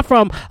apple pie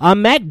from a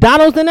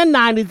McDonald's in the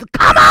 90s.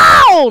 Come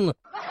on!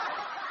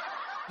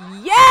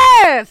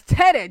 Yes,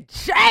 Teddy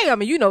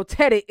Jam. You know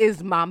Teddy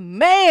is my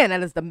man.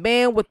 That is the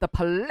man with the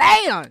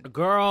plan.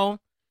 Girl,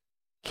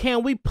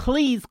 can we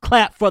please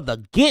clap for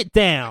the Get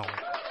Down?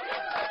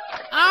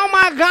 Oh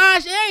my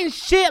gosh, it ain't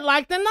shit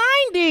like the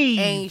 90s.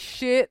 Ain't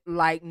shit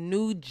like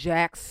New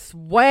Jack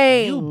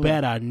Swing. You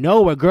better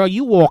know it, girl.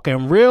 You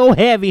walking real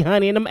heavy,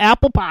 honey, in them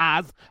apple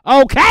pies.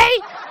 Okay?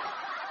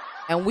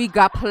 And we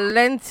got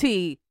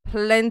plenty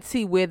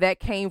where that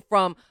came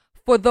from.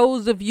 For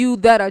those of you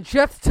that are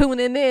just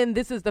tuning in,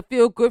 this is the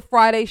Feel Good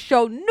Friday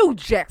show, New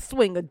Jack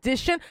Swing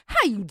edition.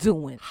 How you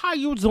doing? How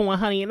you doing,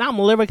 honey? And I'm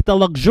Lyric the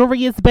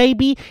Luxurious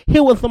Baby,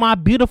 here with my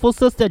beautiful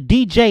sister,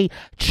 DJ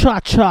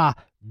Cha-Cha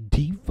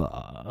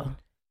Diva.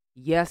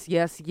 Yes.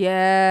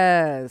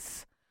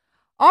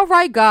 All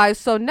right, guys.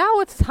 So now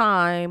it's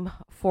time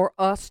for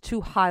us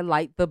to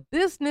highlight the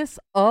business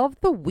of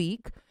the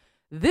week.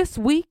 This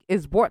week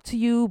is brought to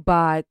you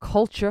by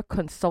Culture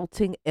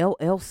Consulting,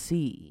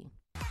 LLC.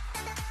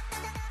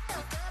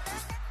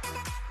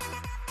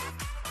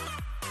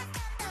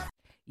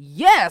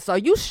 Yes, are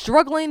you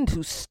struggling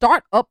to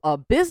start up a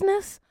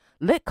business?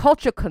 Let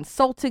Culture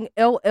Consulting,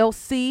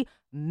 LLC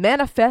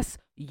manifest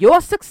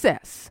your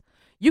success.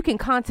 You can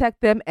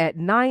contact them at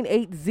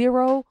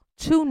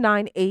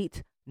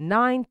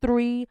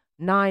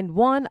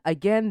 980-298-9391.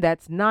 Again,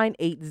 that's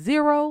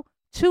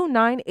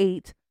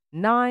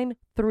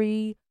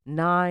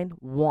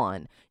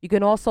 980-298-9391. You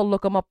can also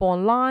look them up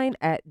online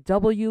at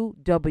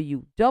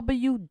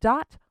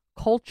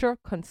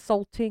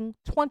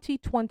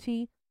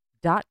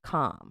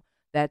www.cultureconsulting2020.com.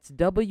 That's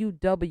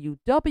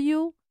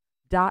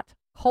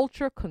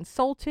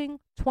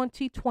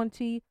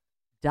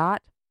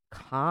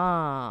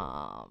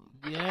www.cultureconsulting2020.com.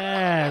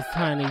 Yes,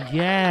 honey,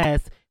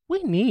 yes.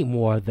 We need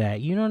more of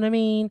that. You know what I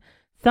mean?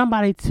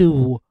 Somebody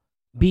to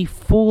be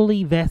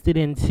fully vested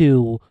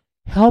into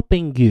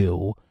helping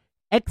you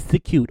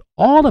execute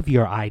all of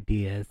your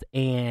ideas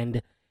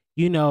and,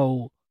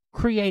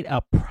 create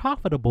a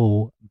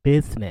profitable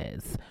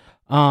business.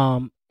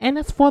 And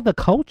it's for the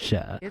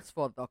culture. It's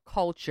for the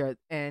culture.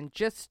 And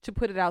just to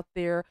put it out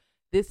there,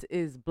 this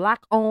is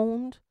Black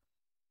owned,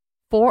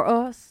 for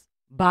us,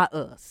 by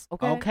us.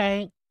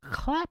 Okay?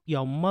 Clap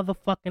your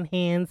motherfucking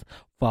hands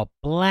for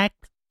Black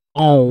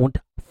owned,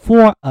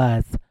 for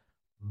us,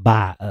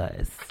 by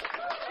us.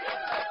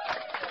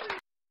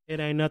 It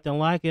ain't nothing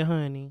like it,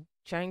 honey.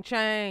 Chang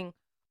chang.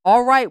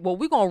 All right, well,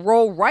 we're going to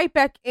roll right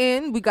back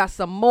in. We got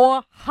some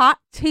more hot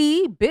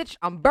tea. Bitch,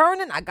 I'm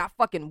burning. I got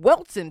fucking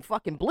welts and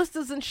fucking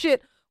blisters and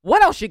shit.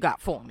 What else you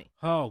got for me?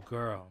 Oh,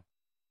 girl.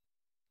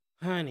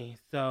 Honey,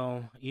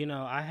 so,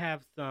 I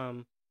have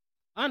some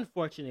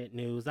unfortunate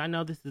news. I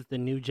know this is the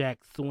New Jack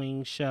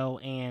Swing show,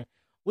 and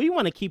we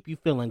want to keep you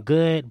feeling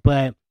good,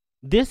 but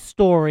this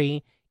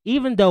story,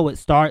 even though it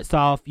starts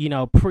off,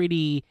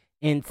 pretty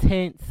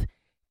intense,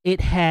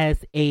 it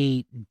has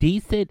a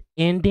decent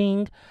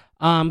ending.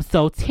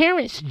 So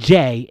Terrence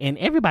J, and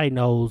everybody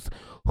knows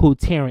who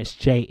Terrence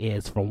J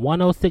is from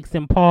 106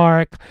 in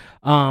Park.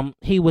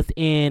 He was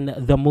in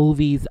the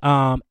movies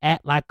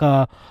Act Like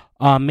a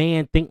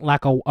Man, Think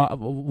Like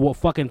a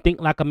fucking Think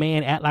Like a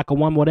Man, Act Like a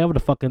Woman, whatever the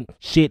fucking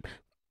shit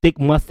thick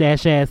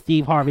mustache ass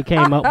Steve Harvey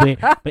came up with.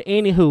 But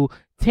anywho,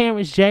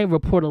 Terrence J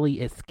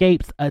reportedly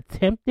escapes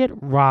attempted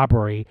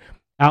robbery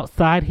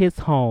outside his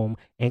home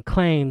and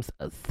claims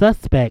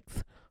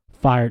suspects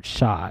fired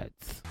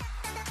shots.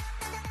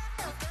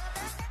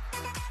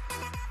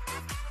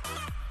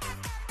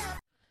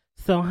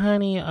 So,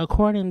 honey,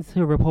 according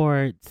to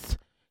reports,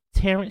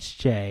 Terrence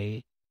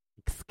J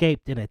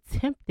escaped an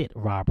attempted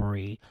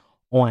robbery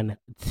on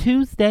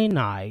Tuesday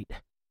night.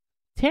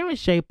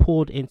 Terrence J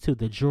pulled into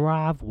the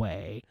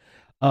driveway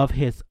of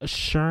his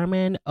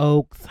Sherman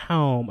Oaks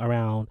home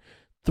around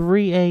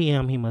 3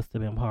 a.m. he must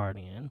have been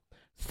partying.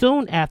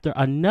 Soon after,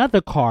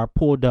 another car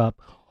pulled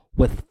up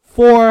with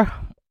 4,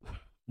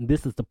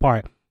 this is the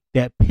part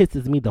that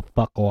pisses me the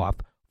fuck off,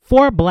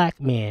 4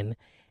 black men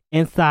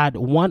inside,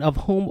 one of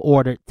whom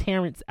ordered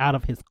Terrence out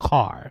of his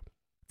car.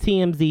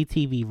 TMZ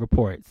TV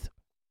reports.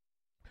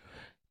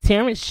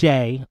 Terrence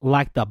J,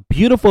 like the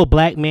beautiful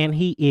black man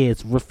he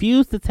is,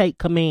 refused to take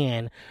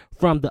command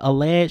from the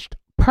alleged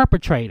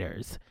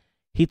perpetrators.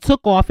 He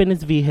took off in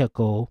his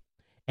vehicle,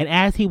 and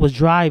as he was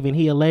driving,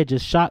 he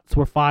alleges shots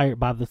were fired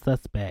by the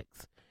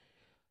suspects.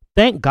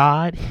 Thank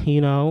God,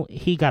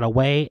 he got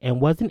away and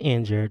wasn't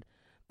injured.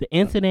 The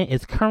incident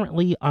is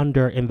currently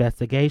under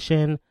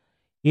investigation.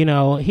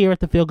 Here at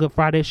the Feel Good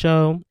Friday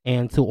show,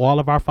 and to all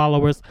of our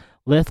followers,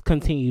 let's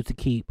continue to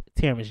keep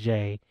Terrence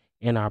J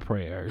in our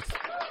prayers.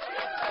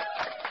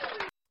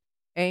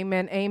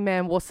 Amen,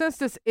 amen. Well, since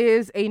this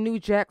is a New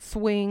Jack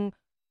Swing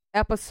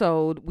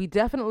episode, we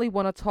definitely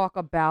want to talk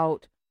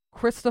about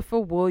Christopher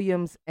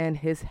Williams and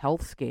his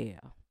health scare.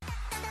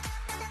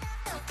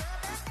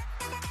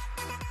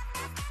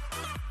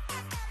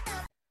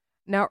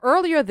 Now,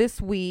 earlier this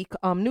week,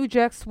 New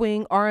Jack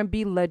Swing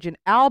R&B legend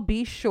Al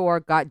B. Sure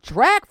got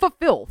dragged for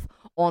filth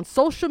on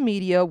social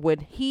media when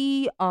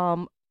he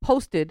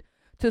posted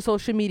to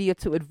social media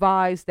to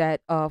advise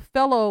that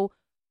fellow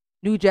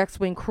New Jack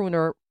Swing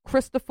crooner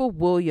Christopher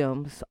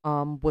Williams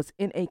was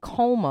in a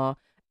coma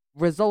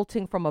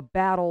resulting from a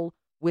battle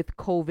with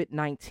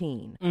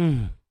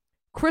COVID-19.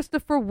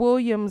 Christopher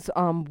Williams'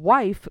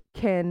 wife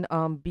can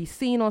be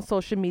seen on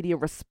social media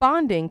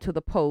responding to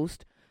the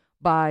post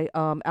by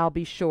Al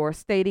B. Sure,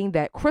 stating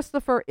that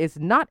Christopher is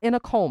not in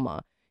a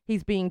coma.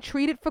 He's being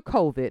treated for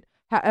COVID.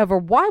 However,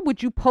 why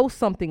would you post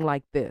something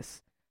like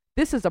this?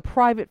 This is a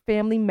private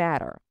family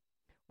matter.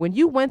 When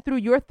you went through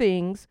your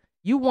things,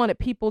 you wanted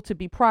people to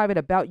be private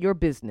about your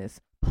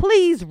business.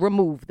 Please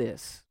remove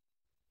this.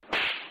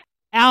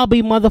 Al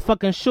B.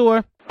 motherfucking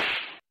Sure.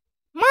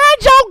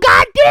 Mind your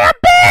goddamn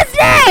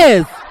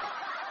business!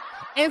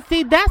 And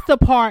see, that's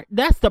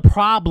the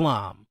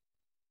problem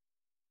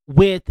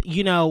with,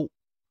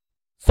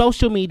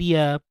 social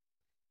media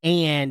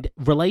and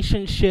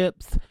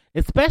relationships,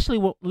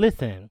 especially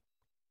listen,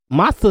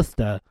 my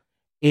sister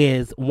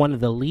is one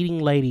of the leading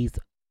ladies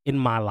in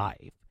my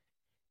life.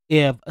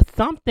 If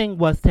something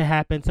was to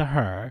happen to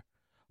her,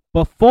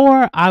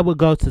 before I would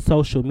go to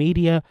social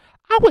media,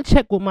 I would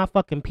check with my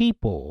fucking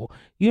people.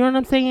 You know what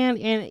I'm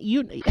saying?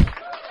 And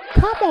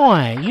come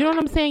on. You know what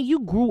I'm saying?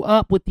 You grew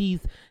up with these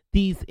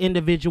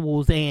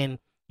individuals, and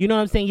you know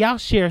what I'm saying? Y'all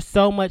share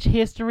so much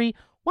history.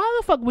 Why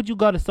the fuck would you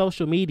go to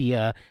social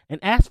media and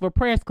ask for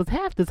prayers? Because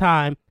half the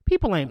time,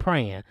 people ain't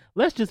praying.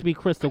 Let's just be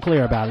crystal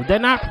clear about it. They're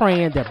not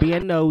praying. They're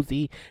being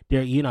nosy.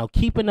 They're,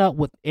 keeping up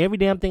with every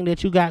damn thing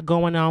that you got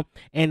going on.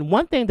 And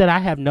one thing that I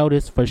have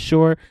noticed for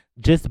sure,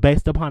 just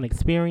based upon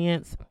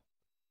experience,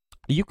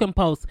 you can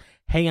post,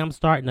 hey, I'm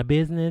starting a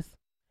business,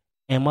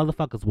 and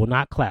motherfuckers will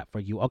not clap for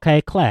you. Okay,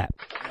 clap.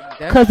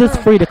 Because it's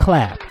free to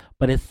clap.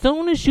 But as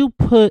soon as you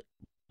put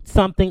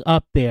something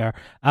up there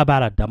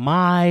about a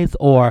demise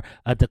or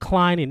a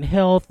decline in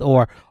health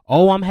or,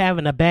 oh, I'm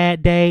having a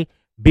bad day,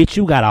 bitch,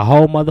 you got a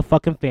whole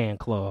motherfucking fan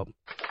club.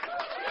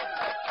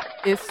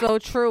 It's so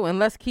true. And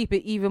let's keep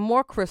it even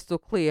more crystal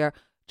clear.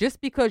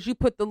 Just because you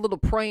put the little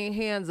praying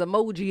hands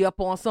emoji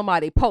up on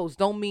somebody's post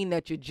don't mean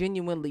that you're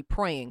genuinely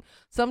praying.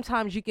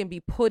 Sometimes you can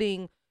be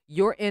putting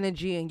your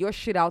energy and your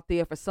shit out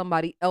there for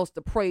somebody else to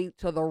pray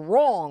to the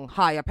wrong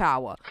higher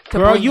power.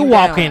 Girl, you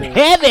walking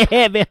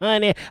heavy,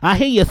 honey. I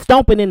hear you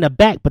stomping in the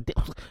back, but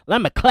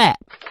let me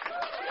clap.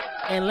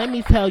 And let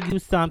me tell you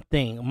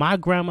something. My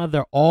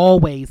grandmother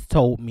always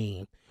told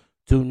me,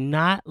 do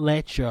not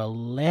let your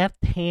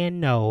left hand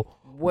know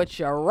what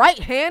your right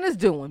hand is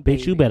doing, baby.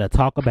 Bitch, you better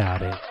talk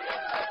about it.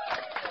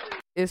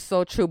 It's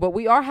so true. But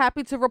we are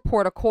happy to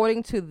report,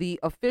 according to the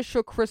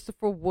official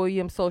Christopher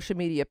Williams social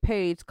media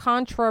page,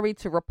 contrary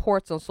to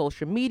reports on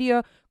social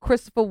media,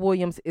 Christopher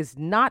Williams is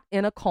not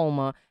in a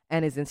coma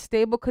and is in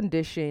stable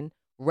condition,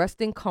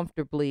 resting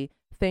comfortably.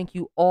 Thank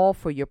you all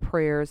for your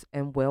prayers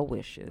and well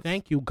wishes.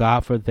 Thank you,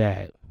 God, for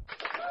that.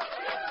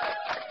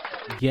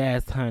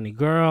 Yes, honey.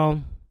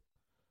 Girl,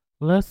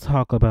 let's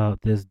talk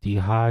about this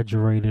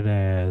dehydrated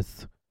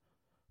ass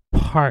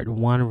part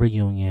 1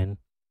 reunion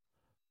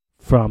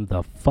from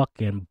the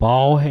fucking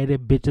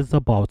bald-headed bitches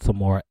of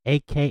Baltimore,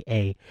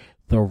 a.k.a.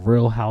 the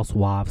Real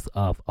Housewives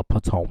of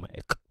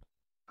Potomac.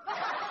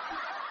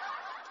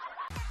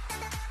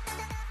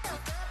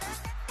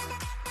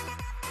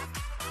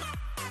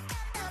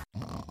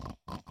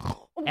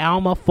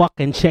 Alma,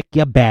 fucking check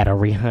your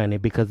battery, honey,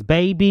 because,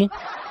 baby,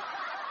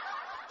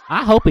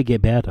 I hope it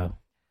get better.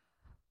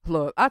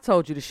 Look, I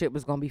told you the shit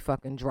was gonna be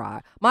fucking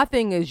dry. My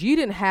thing is, you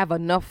didn't have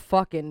enough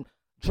fucking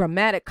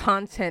dramatic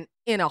content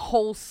in a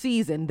whole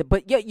season,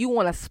 but yet you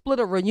want to split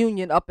a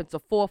reunion up into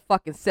 4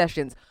 fucking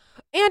sessions.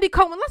 Andy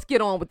Cohen, let's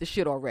get on with the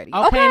shit already.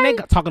 Okay, and they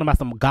talking about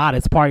some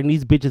goddess party, and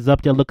these bitches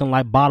up there looking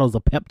like bottles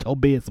of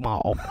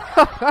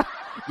Pepto-Bismol.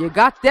 You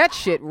got that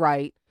shit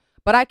right.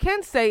 But I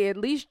can say at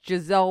least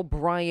Giselle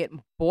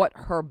Bryant bought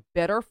her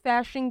better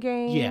fashion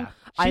game. Yeah,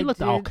 she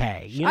looked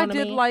okay. You know I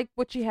did like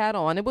what she had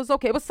on. It was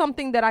okay. It was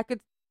something that I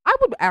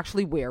would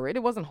actually wear it.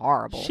 It wasn't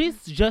horrible.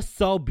 She's just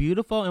so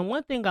beautiful. And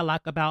one thing I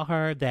like about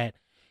her that,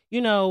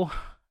 you know,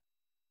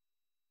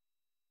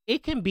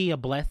 it can be a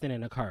blessing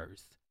and a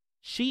curse.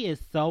 She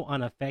is so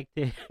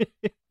unaffected.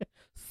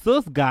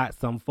 Sis got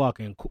some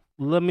fucking,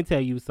 let me tell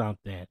you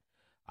something.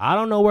 I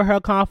don't know where her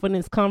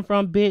confidence come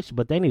from, bitch,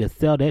 but they need to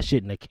sell that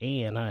shit in a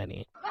can,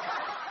 honey.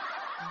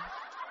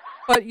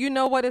 But you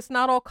know what? It's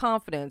not all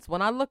confidence.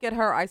 When I look at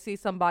her, I see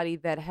somebody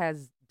that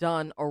has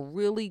done a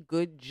really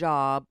good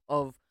job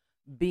of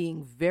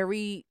being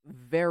very,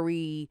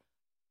 very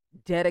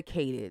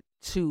dedicated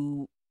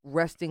to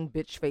resting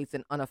bitch face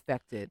and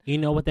unaffected. You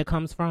know what that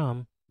comes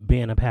from?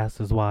 Being a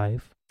pastor's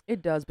wife.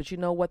 It does, but you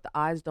know what? The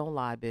eyes don't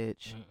lie,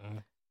 bitch.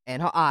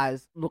 And her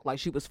eyes look like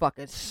she was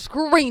fucking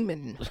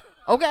screaming.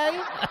 Okay?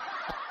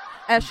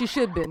 As she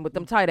should have been with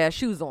them tight ass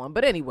shoes on.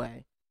 But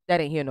anyway, that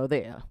ain't here nor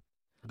there.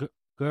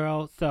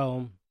 Girl,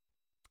 so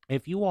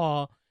if you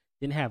all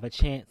didn't have a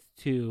chance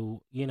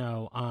to, you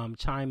know,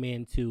 chime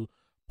in to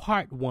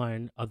part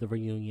 1 of the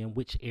reunion,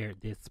 which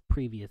aired this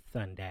previous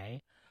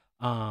Sunday,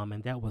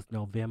 and that was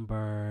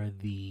November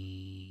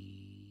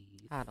the...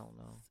 I don't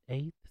know.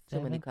 8th?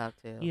 Too many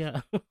cocktails.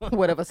 Yeah.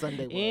 Whatever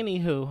Sunday was.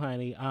 Anywho,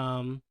 honey,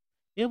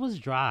 it was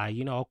dry.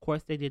 You know, of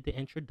course they did the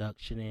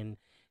introduction and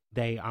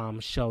they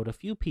showed a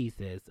few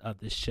pieces of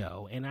the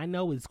show. And I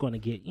know it's going to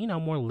get, you know,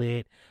 more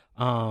lit.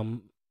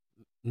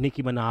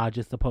 Nicki Minaj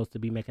is supposed to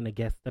be making a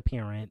guest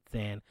appearance.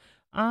 And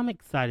I'm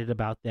excited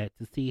about that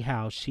to see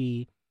how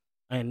she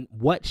and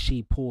what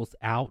she pulls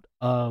out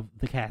of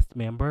the cast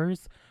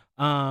members.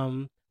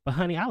 But,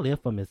 honey, I live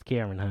for Miss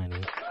Karen,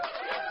 honey.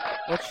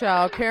 Well,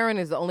 child, Karen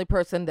is the only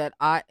person that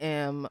I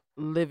am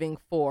living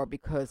for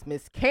because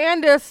Miss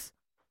Candace,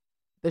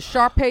 the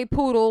Shar-Pei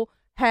poodle,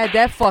 had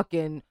that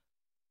fucking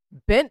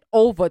bent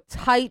over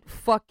tight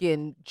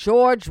fucking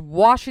George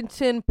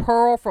Washington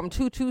pearl from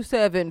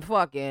 227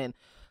 fucking,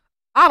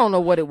 I don't know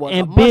what it was.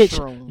 And bitch,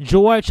 mushroom.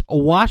 George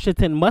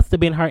Washington must have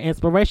been her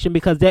inspiration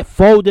because that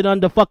folded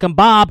under fucking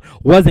bob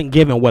wasn't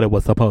giving what it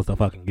was supposed to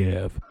fucking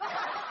give.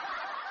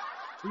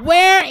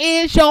 Where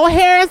is your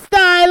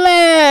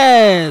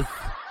hairstylist?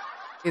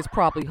 It's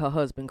probably her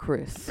husband,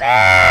 Chris.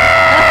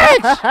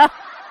 Bitch!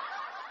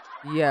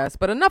 Yes,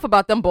 but enough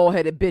about them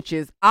bald-headed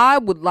bitches. I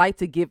would like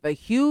to give a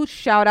huge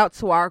shout out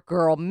to our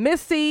girl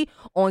Missy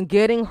on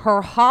getting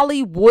her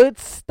Hollywood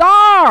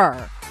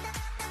star.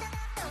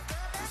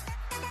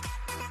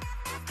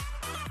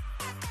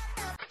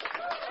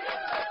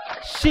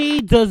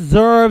 She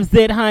deserves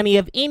it, honey.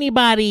 If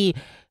anybody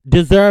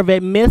deserve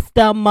it,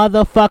 Mr.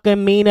 Motherfucking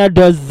Mina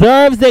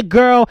deserves it,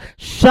 girl.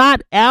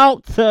 Shout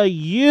out to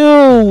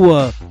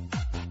you.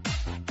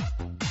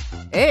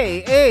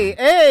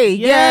 Hey,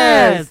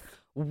 yes.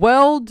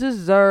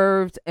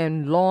 Well-deserved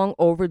and long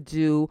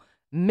overdue.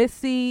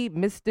 Missy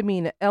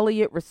Misdemeanor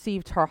Elliott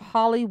received her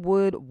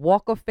Hollywood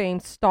Walk of Fame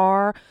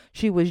star.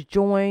 She was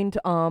joined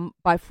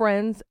by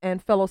friends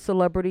and fellow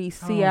celebrities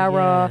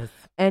Ciara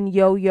and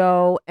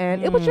Yo-Yo,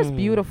 and it was just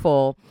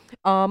beautiful.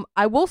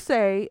 I will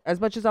say,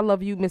 as much as I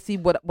love you, Missy,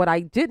 what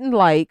I didn't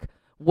like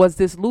was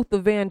this Luther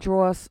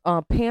Vandross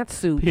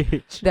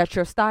pantsuit that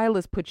your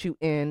stylist put you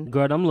in.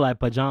 Girl, them like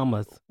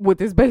pajamas. With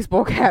this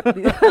baseball cap.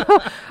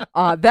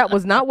 That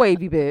was not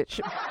wavy, bitch.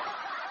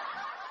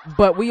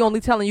 But we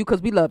only telling you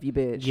because we love you,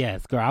 bitch.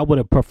 Yes, girl, I would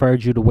have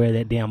preferred you to wear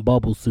that damn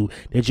bubble suit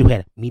that you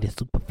had. Me the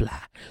super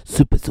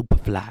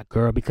fly,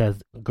 girl,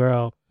 because,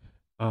 girl,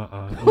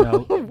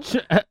 no.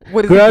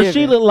 Girl,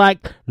 she looked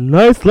like,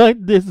 nice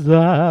like this,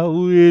 I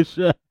wish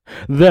that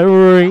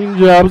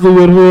raindrops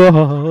would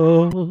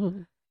fall.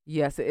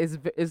 Yes,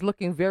 it's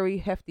looking very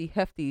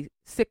hefty,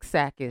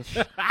 sick-sackish.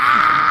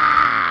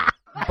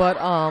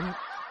 But,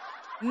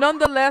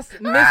 nonetheless,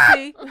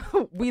 Missy,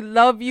 we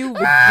love you.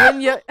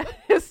 Virginia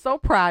is so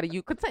proud of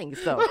you. Continue,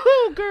 so.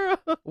 Oh,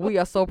 girl. We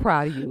are so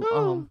proud of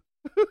you.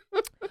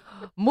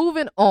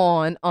 Moving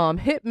on,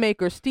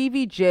 hitmaker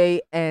Stevie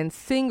J and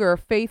singer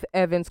Faith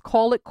Evans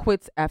call it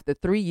quits after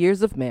 3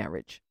 years of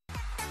marriage.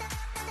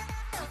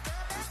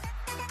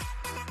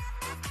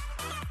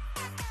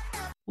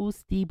 Ooh,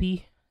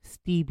 Stevie.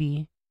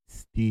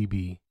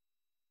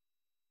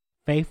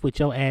 Faith with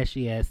your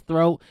ashy ass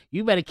throat.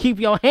 You better keep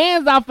your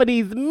hands off of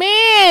these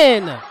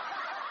men.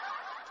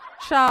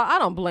 Child, I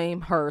don't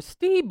blame her.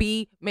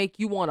 Stevie make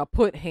you want to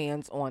put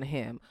hands on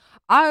him.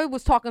 I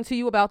was talking to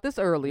you about this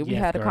earlier. We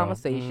had a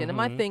conversation. And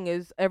my thing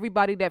is,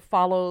 everybody that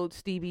followed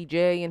Stevie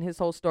J and his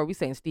whole story, we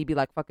saying Stevie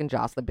like fucking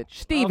Jocelyn, bitch.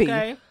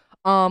 Stevie,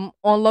 on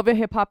Love and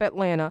Hip Hop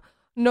Atlanta,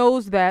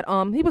 knows that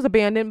he was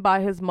abandoned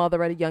by his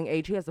mother at a young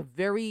age. He has a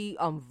very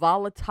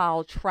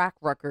volatile track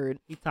record.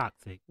 He's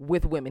toxic.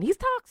 With women. He's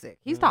toxic.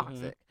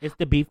 Toxic. It's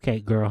the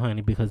beefcake girl,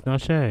 honey, because no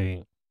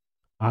shade.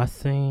 I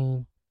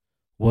seen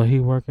what he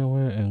working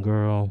with, and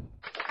girl,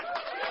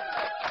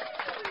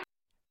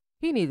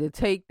 he need to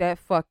take that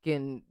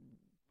fucking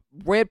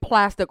red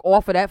plastic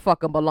off of that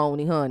fucking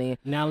baloney, honey.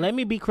 Now, let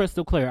me be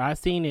crystal clear. I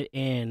seen it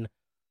in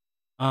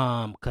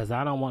Cause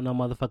I don't want no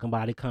motherfucking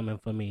body coming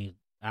for me.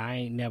 I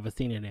ain't never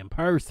seen it in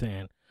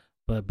person,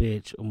 but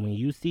bitch, when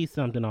you see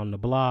something on the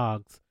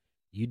blogs,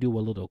 you do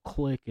a little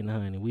clicking,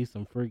 honey. We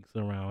some freaks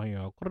around here,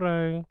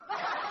 okay?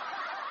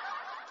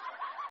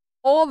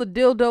 All the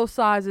dildo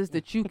sizes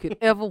that you could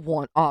ever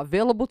want are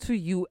available to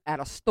you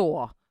at a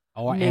store.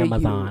 Or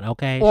Amazon,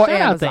 okay? Or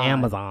Shout Amazon. out to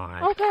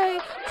Amazon. Okay,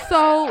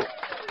 so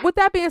with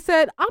that being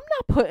said, I'm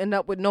not putting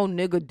up with no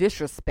nigga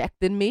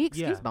disrespecting me.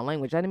 Excuse my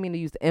language. I didn't mean to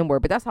use the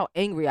N-word, but that's how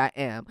angry I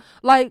am.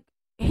 Like,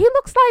 he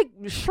looks like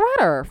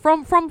Shredder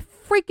from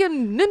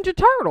freaking Ninja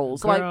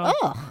Turtles. Girl, like,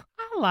 ugh.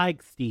 I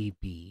like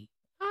Stevie.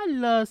 I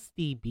love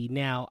Stevie.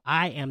 Now,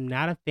 I am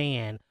not a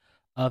fan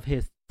of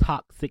his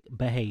toxic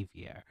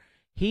behavior.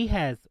 He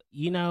has,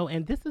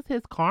 and this is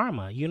his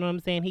karma. You know what I'm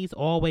saying? He's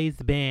always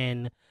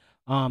been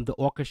the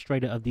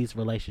orchestrator of these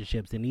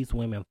relationships, and these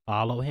women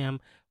follow him.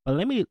 But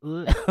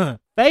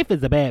Faith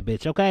is a bad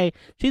bitch, okay?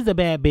 She's a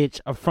bad bitch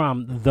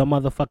from the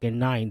motherfucking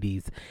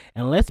 90s.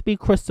 And let's be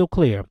crystal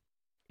clear.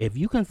 If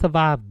you can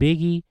survive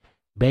Biggie,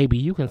 baby,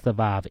 you can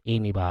survive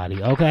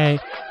anybody, okay?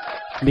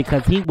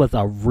 Because he was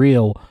a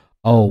real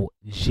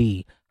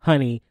OG.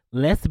 Honey,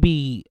 let's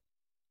be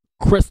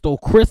crystal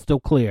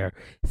clear.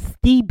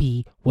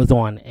 Stevie was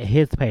on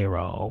his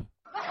payroll.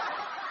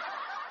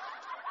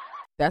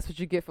 That's what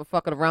you get for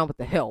fucking around with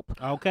the help.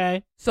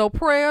 Okay. So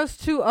prayers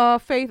to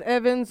Faith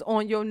Evans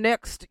on your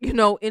next,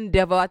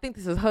 endeavor. I think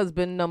this is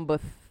husband number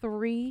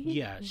 3.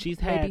 Yeah, she's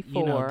had,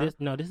 4.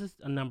 this is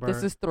a number.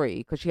 This is 3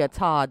 because she had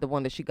Todd, the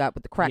one that she got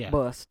with the crack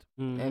bust,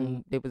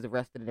 and they was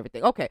arrested and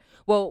everything. Okay,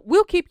 well,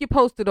 we'll keep you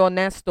posted on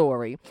that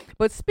story.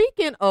 But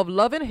speaking of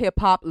Love and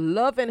Hip Hop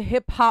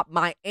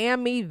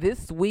Miami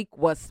this week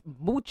was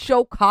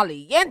mucho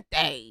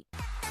caliente.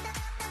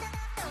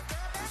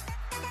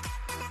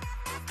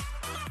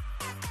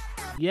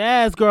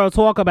 Yes, girl,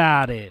 talk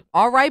about it.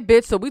 All right,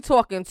 bitch. So we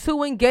talking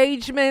 2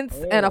 engagements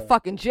and a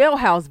fucking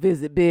jailhouse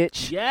visit,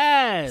 bitch.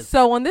 Yes.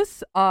 So on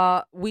this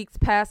week's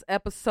past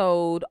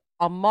episode,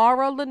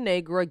 Amara La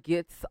Negra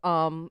gets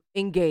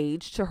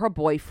engaged to her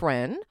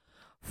boyfriend.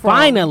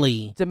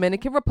 Finally.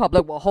 Dominican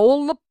Republic.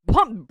 Well,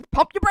 pump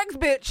your brakes,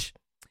 bitch.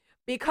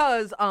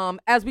 Because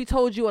as we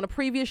told you on a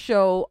previous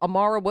show,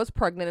 Amara was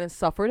pregnant and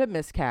suffered a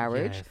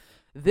miscarriage. Yes.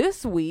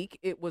 This week,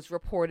 it was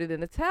reported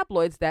in the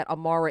tabloids that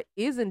Amara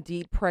is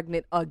indeed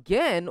pregnant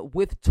again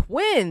with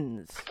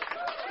twins.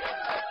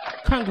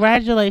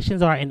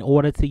 Congratulations are in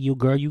order to you,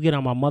 girl. You get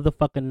on my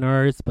motherfucking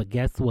nerves, but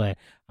guess what?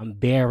 I'm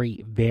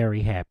very,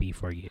 very happy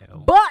for you.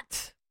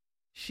 But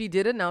she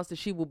did announce that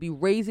she will be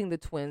raising the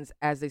twins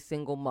as a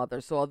single mother.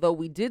 So although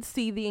we did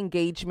see the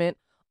engagement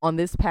on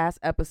this past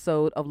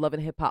episode of Love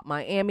and Hip Hop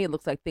Miami, it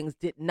looks like things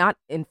did not,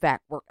 in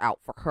fact, work out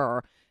for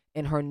her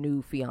and her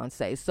new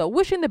fiance. So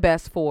wishing the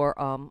best for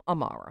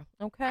Amara.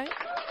 Okay.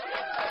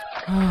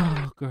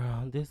 Oh,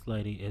 girl, this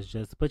lady is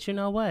just. But you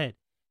know what?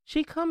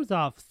 She comes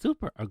off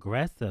super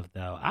aggressive,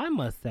 though. I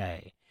must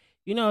say,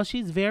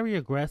 she's very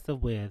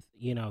aggressive with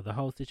the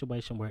whole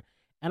situation where,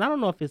 and I don't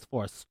know if it's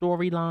for a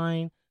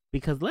storyline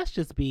because let's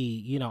just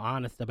be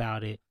honest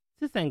about it.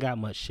 This ain't got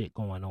much shit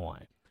going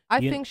on. I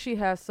think she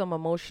has some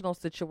emotional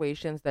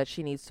situations that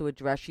she needs to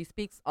address. She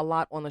speaks a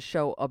lot on the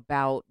show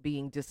about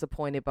being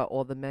disappointed by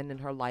all the men in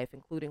her life,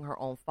 including her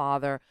own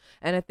father.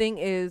 And the thing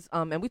is,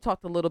 and we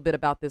talked a little bit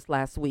about this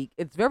last week,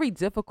 it's very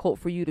difficult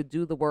for you to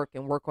do the work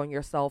and work on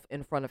yourself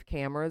in front of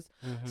cameras.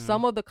 Mm-hmm.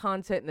 Some of the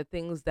content and the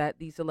things that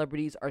these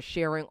celebrities are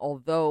sharing,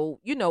 although,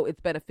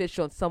 it's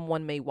beneficial and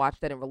someone may watch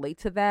that and relate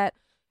to that,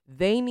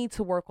 they need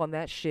to work on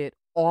that shit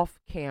off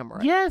camera.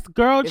 Yes,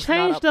 girl,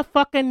 change the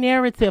fucking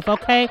narrative,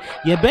 okay?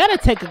 You better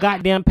take a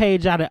goddamn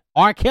page out of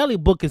R. Kelly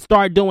book and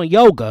start doing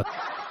yoga.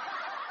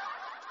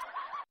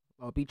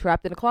 I'll be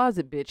trapped in the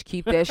closet, bitch.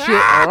 Keep that shit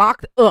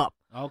locked up.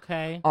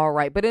 Okay. All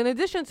right. But in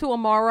addition to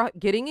Amara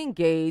getting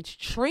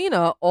engaged,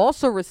 Trina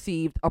also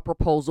received a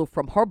proposal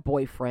from her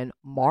boyfriend,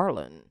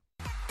 Marlon.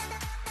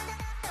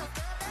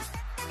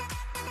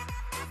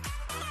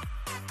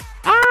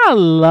 I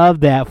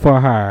love that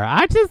for her.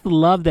 I just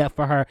love that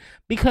for her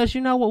because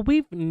you know what?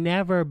 We've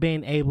never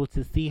been able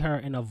to see her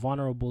in a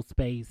vulnerable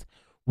space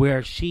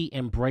where she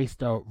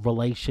embraced a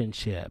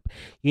relationship.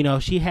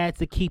 She had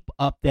to keep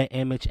up that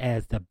image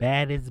as the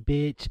baddest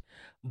bitch,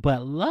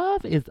 but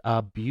love is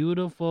a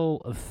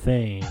beautiful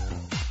thing.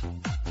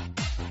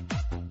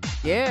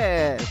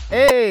 Yes.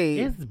 Hey.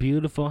 It's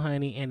beautiful,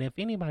 honey, and if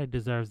anybody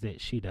deserves it,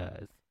 she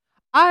does.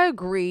 I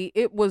agree.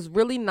 It was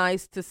really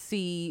nice to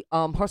see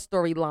her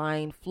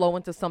storyline flow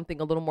into something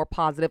a little more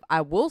positive.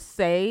 I will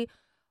say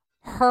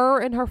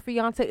her and her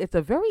fiance, it's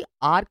a very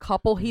odd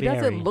couple. He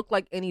doesn't look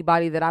like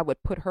anybody that I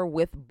would put her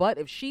with, but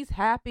if she's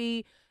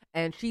happy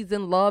and she's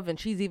in love and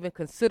she's even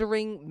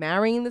considering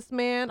marrying this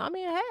man, I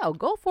mean, hell,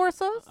 go for it,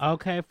 sis.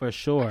 Okay, for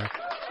sure.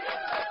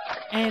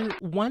 And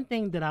one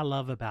thing that I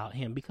love about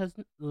him, because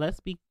let's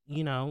be,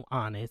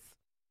 honest,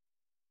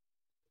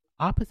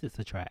 opposites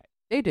attract.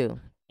 They do.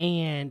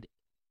 And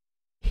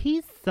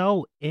he's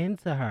so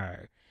into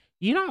her.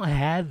 You don't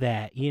have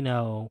that,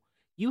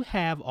 you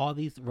have all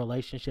these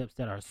relationships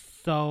that are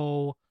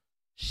so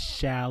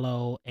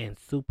shallow and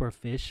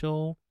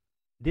superficial.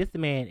 This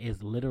man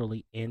is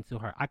literally into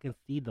her. I can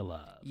see the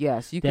love.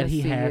 Yes, you that can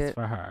he see has it.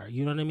 for her.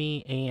 You know what I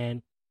mean?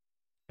 And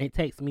it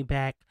takes me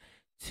back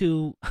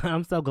to,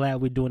 I'm so glad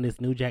we're doing this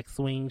New Jack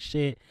Swing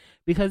shit,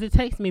 because it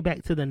takes me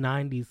back to the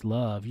 90s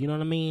love. You know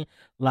what I mean?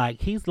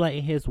 Like, he's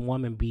letting his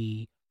woman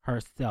be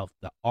herself,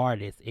 the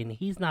artist, and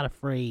he's not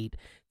afraid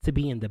to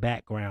be in the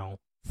background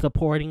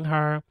supporting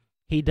her.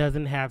 He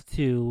doesn't have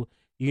to,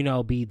 you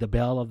know, be the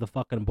belle of the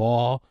fucking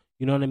ball.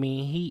 You know what I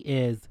mean? He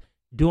is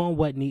doing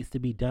what needs to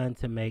be done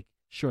to make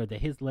sure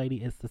that his lady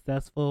is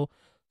successful.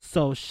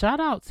 So shout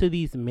out to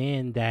these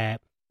men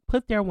that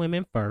put their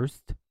women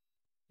first,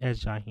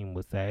 as Jaheim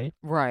would say.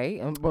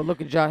 Right. But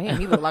look at Jaheim.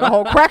 He look like a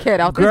whole crackhead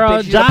out Girl,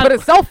 this bitch. Put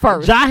himself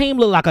first. Jaheim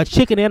look like a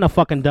chicken and a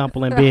fucking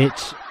dumpling,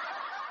 bitch.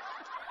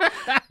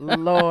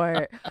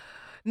 Lord.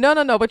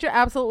 No, but you're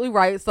absolutely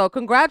right. So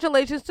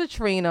congratulations to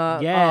Trina.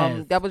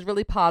 Yes. That was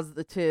really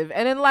positive.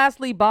 And then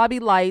lastly,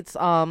 Bobby Lights,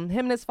 him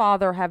and his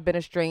father have been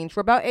estranged for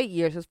about 8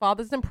 years. His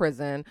father's in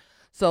prison.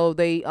 So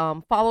they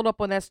followed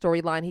up on that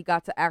storyline. He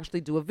got to actually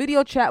do a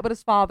video chat with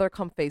his father,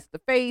 come face to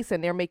face,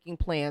 and they're making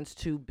plans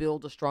to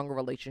build a stronger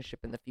relationship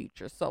in the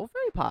future. So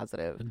very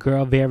positive.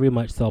 Girl, very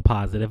much so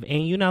positive.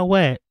 And you know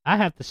what? I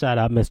have to shout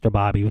out Mr.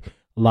 Bobby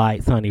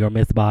Lights, honey, or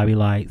Miss Bobby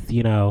Lights,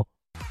 you know.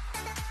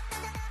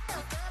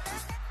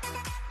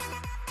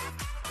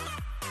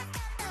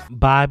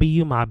 Bobby,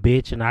 you my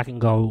bitch, and I can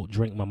go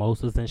drink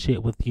mimosas and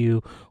shit with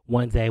you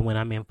one day when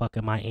I'm in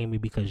fucking Miami,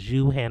 because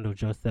you handled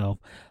yourself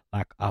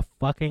like a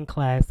fucking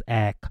class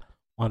act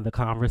on The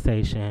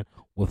Conversation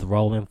with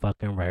Roland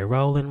fucking Ray.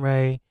 Roland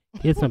Ray,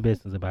 get some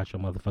business about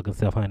your motherfucking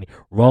self, honey.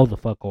 Roll the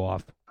fuck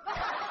off.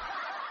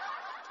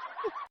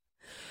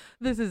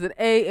 This is an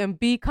A and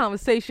B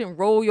conversation.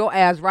 Roll your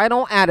ass right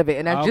on out of it.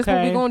 And that's just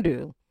what we're going to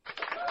do.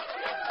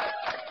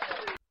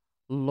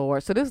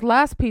 Lord. So this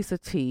last piece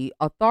of tea,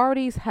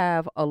 authorities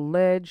have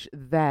alleged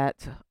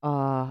that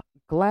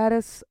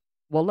Gladys,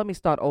 well, let me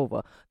start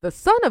over. The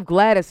son of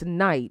Gladys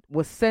Knight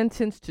was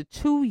sentenced to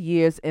 2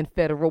 years in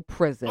federal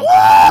prison.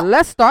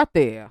 Let's start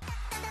there.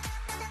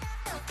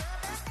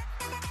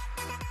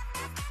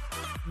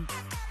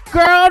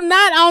 Girl,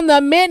 not on the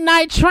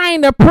midnight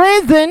train to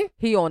prison.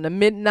 He on the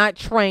midnight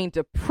train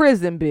to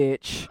prison,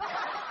 bitch.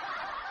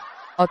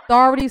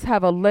 Authorities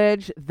have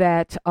alleged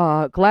that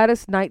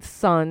Gladys Knight's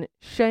son,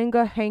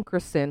 Shanga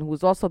Hankerson, who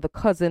is also the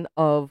cousin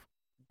of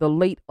the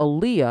late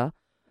Aaliyah,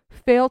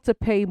 failed to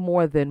pay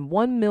more than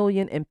 $1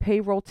 million in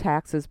payroll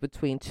taxes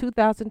between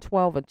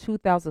 2012 and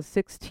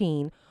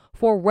 2016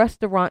 for a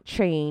restaurant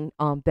chain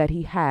that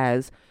he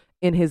has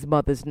in his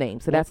mother's name.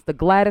 So that's the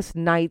Gladys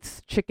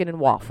Knight's Chicken and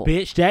Waffle.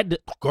 Bitch, that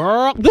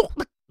girl,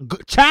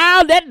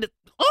 child,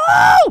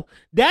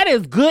 that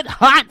is good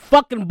hot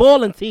fucking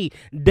boiling tea.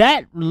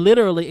 That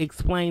literally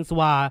explains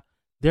why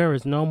there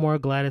is no more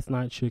Gladys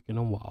Knight Chicken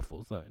and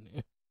Waffles,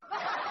 honey.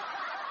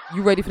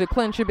 You ready for the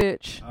clincher,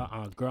 bitch?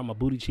 Girl, my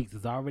booty cheeks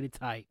is already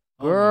tight.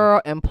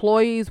 Girl,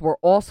 employees were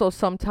also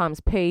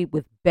sometimes paid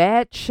with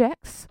bad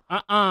checks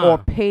or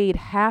paid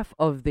half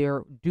of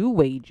their due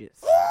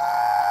wages.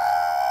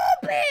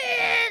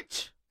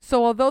 Bitch!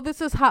 So although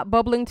this is hot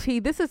bubbling tea,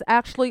 this is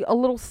actually a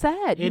little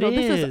sad.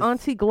 This is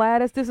Auntie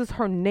Gladys. This is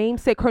her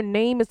namesake. Her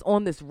name is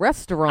on this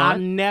restaurant.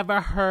 I've never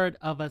heard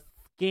of a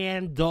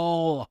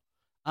scandal.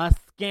 A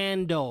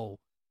scandal.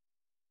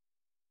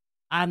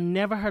 I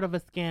never heard of a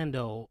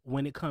scandal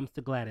when it comes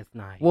to Gladys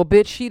Knight. Well,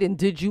 bitch, she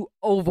did you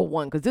over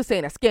one, because this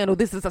ain't a scandal.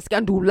 This is a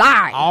scandal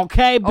lie.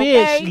 Okay,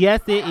 bitch. Okay?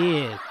 Yes, it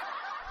is.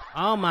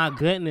 Oh, my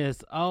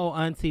goodness. Oh,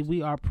 Auntie,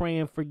 we are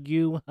praying for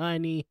you,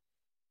 honey.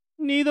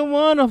 Neither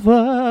one of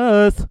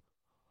us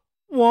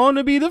want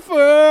to be the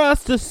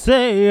first to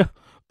say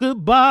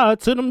goodbye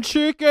to them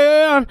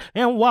chicken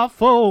and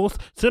waffles.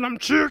 To them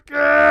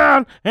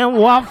chicken and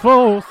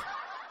waffles.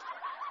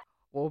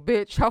 Well,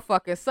 bitch, her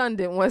fucking son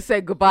didn't want to say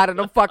goodbye to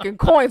them fucking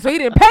coins, so he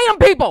didn't pay them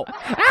people.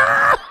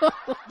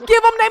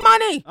 Give them their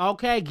money.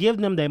 Okay, give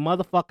them their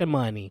motherfucking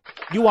money.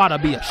 You ought to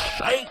be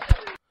ashamed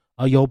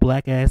of your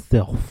black ass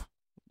self.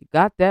 You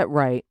got that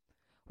right.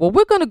 Well,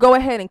 we're going to go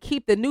ahead and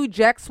keep the New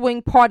Jack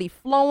Swing party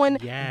flowing.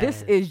 Yes.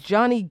 This is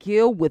Johnny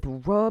Gill with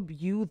Rub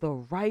You the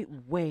Right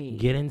Way.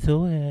 Get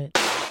into it.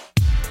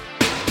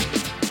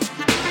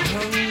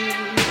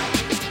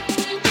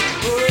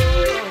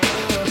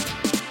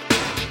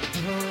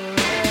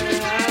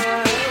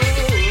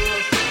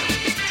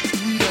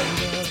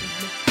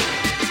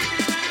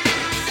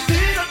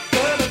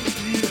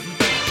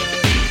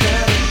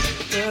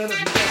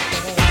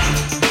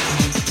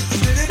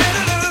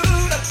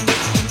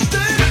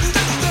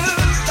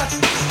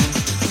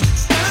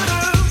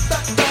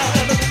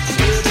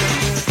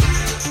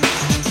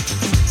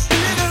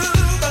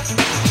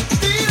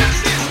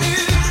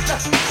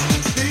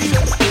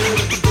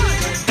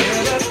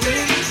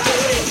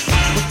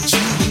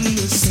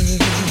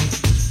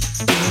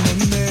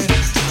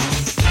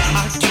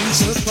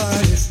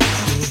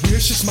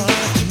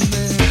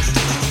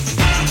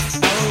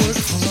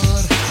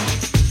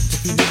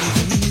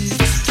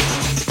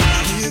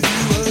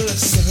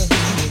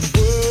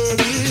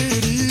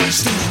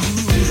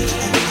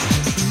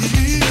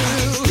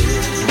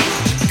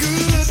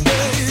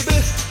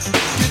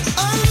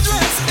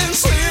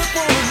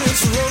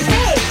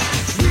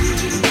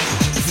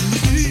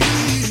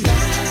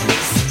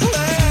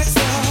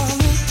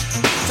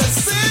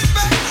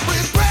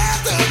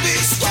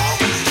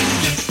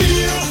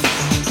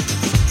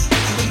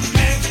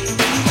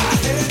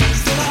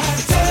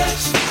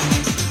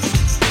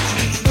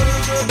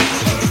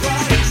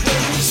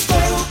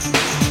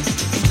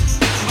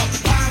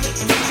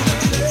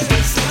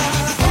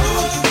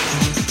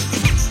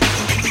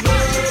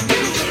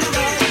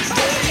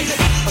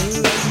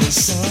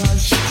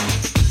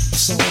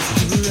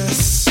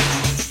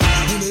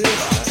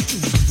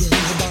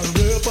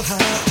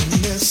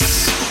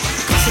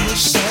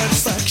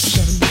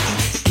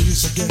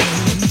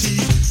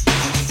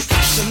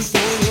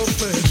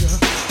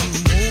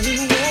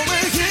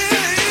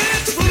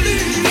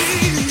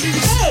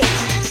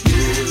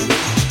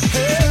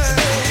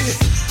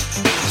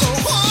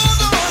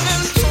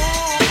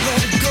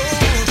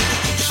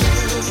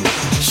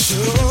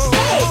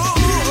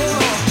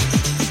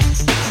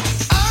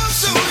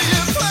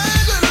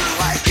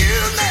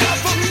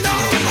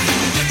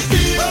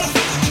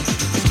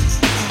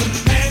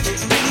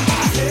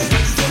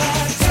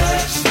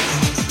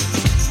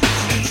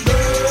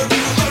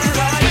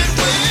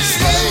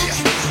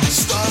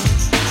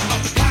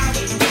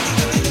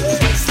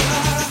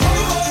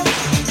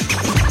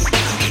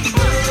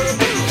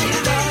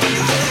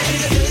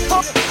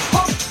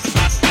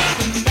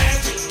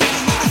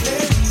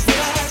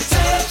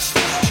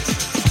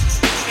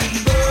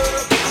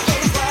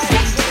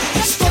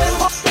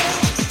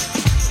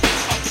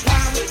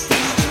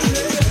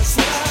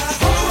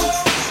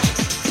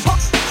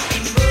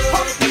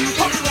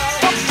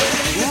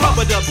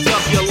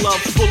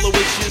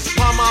 Aloysius.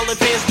 Palm olive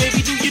hands,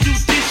 baby, do you do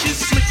dishes?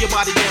 Slick your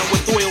body down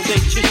with oil, then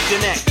kiss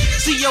your neck.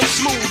 C.O.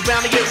 Smooth,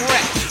 bound to get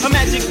wrecked. A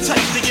magic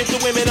touch to give the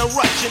women a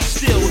rush. And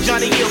still,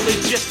 Johnny Hill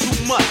is just too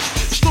much.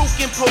 Stroke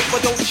and poke,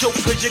 but don't choke,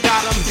 cause you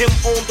got him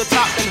on the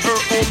top and her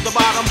on the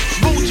bottom.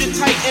 Hold you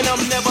tight and I'll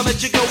never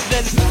let you go,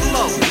 then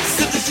flow.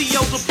 Cause the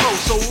C.O.'s a pro,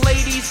 so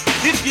ladies,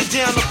 if you're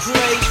down to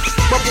play,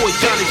 my boy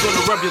Johnny's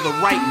gonna rub you the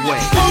right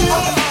way.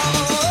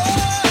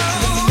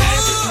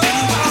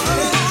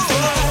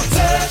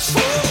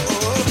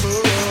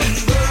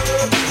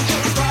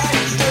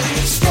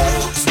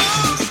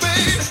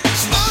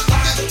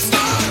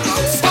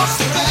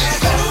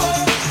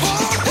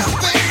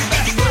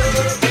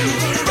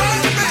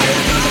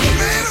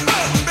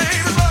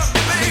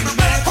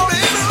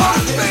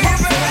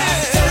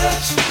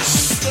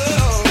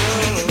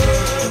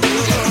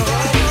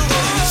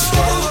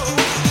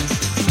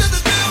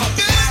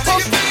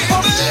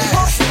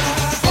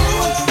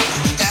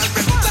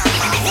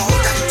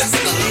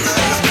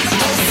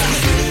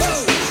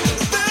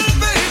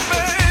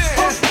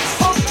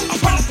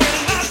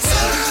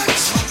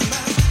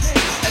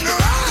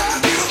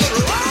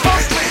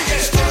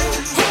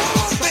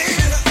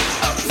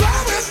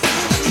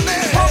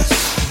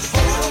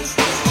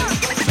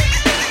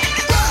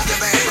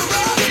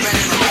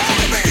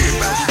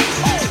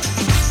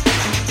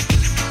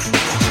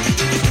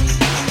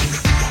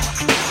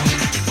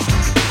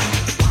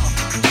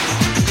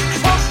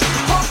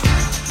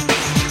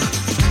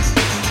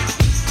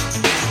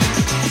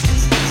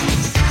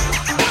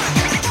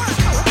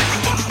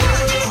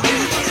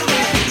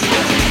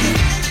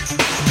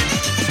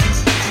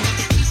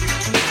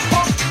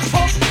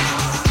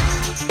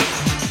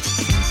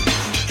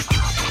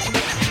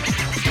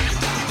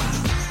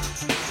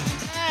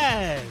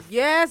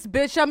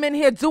 Bitch, I'm in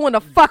here doing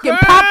a fucking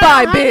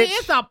Popeye, bitch.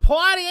 It's a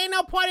party. Ain't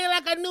no party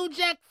like a New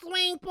Jack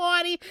Swing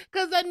party,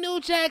 cause a New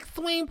Jack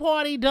Swing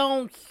party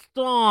don't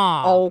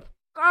stop.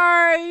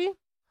 Okay.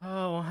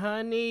 Oh,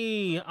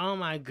 honey. Oh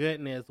my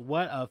goodness.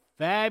 What a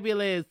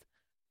fabulous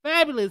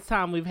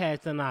time we've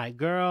had tonight,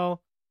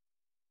 girl.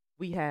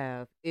 We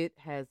have. It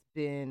has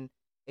been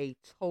a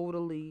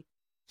totally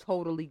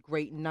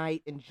great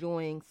night,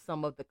 enjoying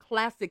some of the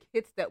classic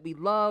hits that we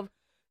love.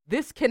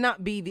 This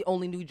cannot be the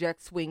only New Jack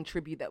Swing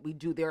tribute that we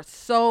do. There are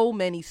so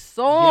many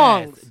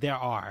songs. Yes, there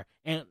are.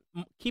 And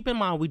keep in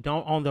mind, we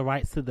don't own the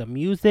rights to the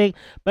music.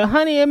 But,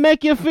 honey, it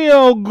make you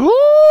feel good.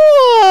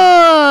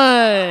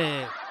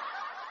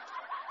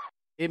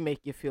 It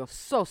make you feel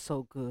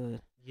so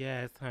good.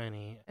 Yes,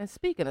 honey. And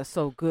speaking of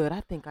so good,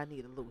 I think I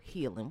need a little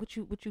healing. What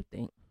you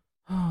think?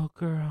 Oh,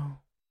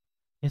 girl.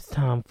 It's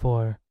time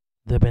for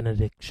the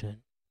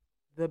benediction.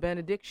 The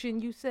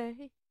benediction, you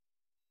say?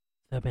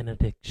 The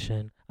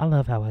benediction. I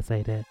love how I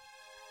say that.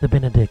 The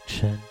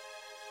benediction.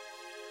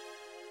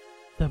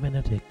 The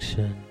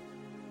benediction.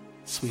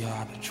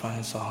 Sweetheart, I've been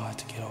trying so hard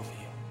to get over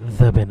you.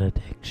 The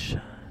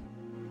benediction.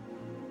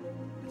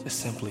 I just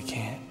simply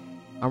can't.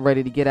 I'm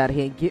ready to get out of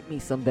here and get me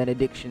some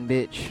benediction,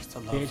 bitch.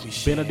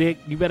 Bitch,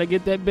 Benedict, you better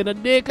get that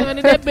Benedict,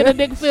 honey. That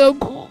Benedict feel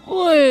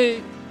good.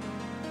 It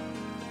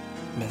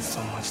meant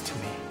so much to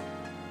me.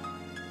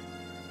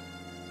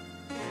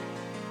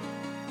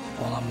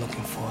 All I'm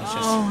looking for is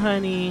just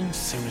honey, a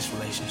serious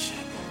relationship.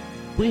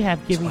 We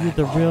have given you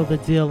the real, the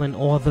deal, and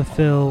all the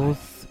feels.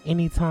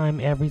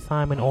 Anytime, every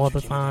time, and all the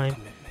time.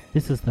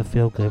 This is the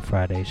Feel Good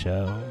Friday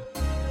show.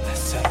 Let's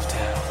settle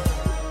down.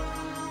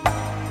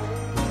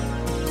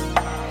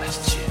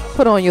 Let's chill.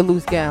 Put on your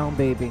loose gown,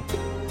 baby.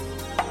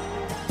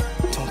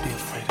 Don't be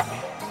afraid of me.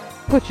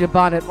 Put your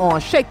bonnet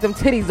on. Shake them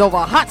titties over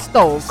a hot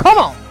stove. Come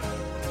on.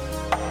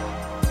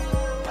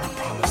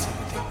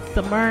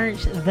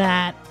 Submerge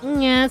that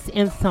yes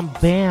in some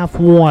bath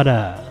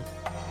water.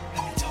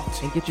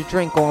 And get your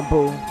drink on,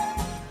 boo.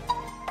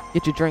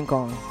 Get your drink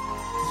on.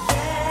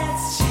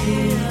 Let's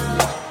chill.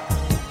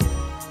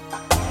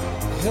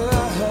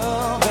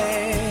 Oh,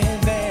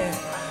 baby.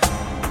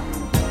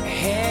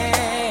 Hey,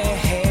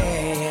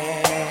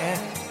 hey.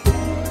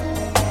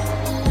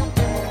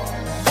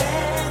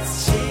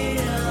 Let's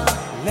chill.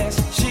 Let's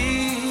chill.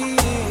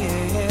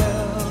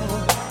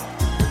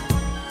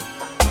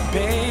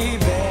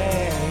 Baby.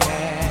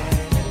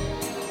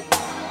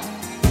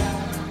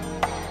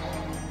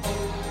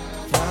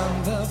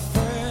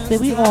 See,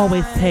 we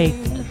always take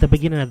the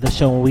beginning of the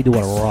show when we do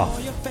it rough.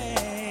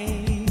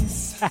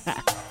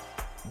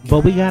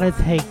 But we gotta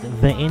take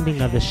the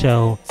ending of the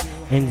show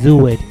and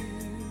do it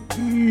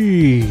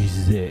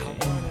easy.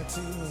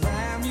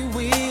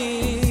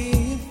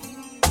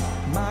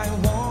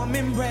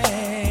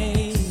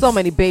 So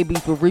many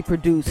babies were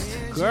reproduced.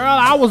 Girl,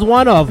 I was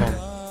one of them.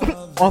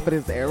 Off of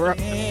this era.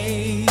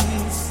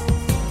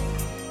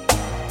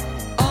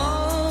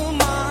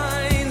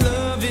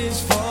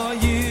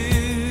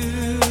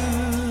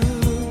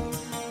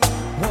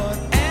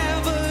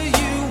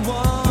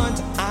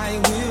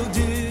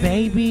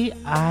 Baby,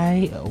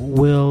 I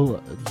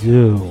will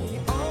do.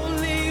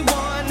 Only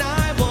one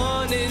I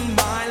want in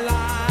my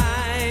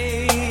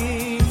life.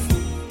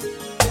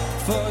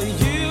 For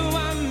you,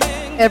 I'm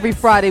Every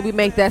Friday we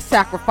make that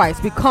sacrifice.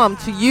 We come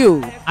to you.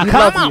 We come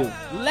love on. you.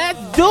 Let's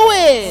do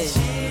it.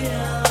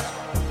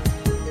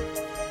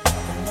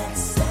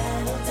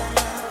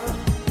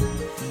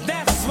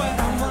 That's what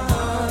I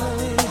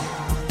want.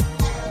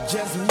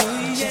 Just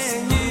me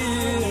and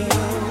you.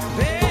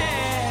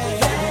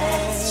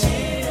 Let's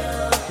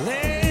chill.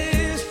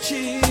 Let's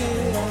chill.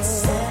 Let's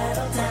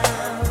settle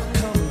down.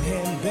 Come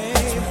here,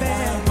 baby.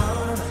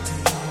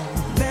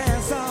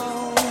 That's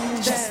all.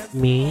 Just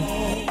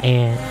me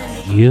and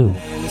you.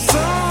 So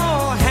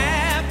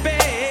happy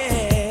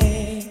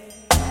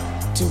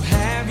to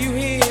have you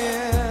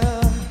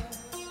here,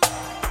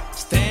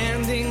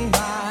 standing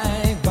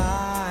by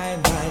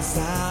my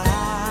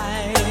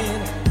side.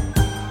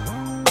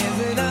 Is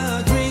it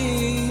a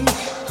dream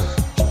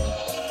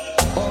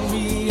or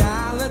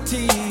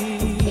reality?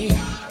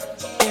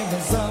 If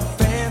it's a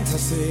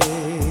fantasy,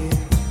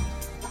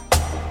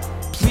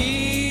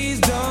 please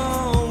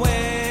don't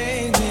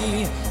wake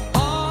me.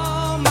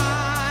 All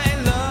my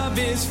love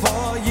is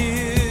for you.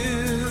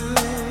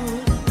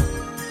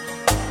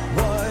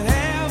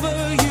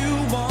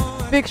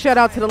 Big shout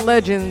out to the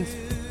legends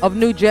of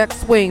New Jack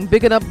Swing.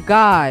 Bigging up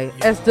Guy,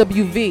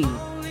 SWV,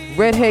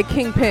 Redhead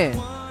Kingpin,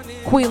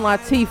 Queen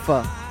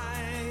Latifah,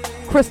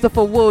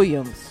 Christopher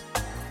Williams,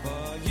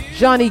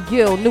 Johnny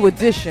Gill, New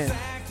Edition,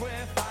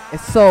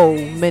 and so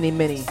many,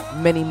 many,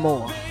 many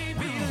more.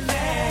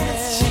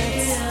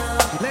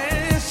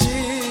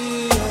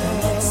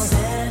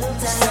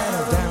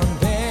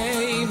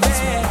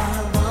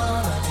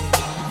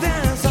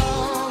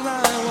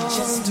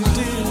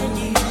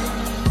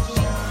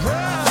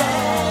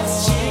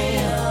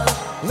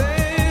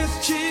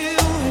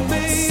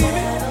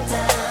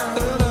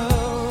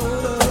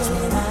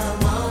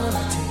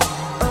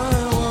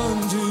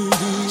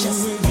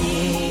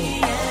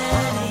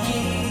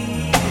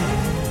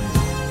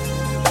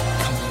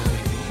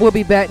 We'll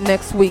be back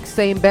next week.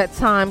 Same bat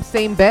time,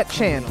 same bat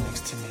channel.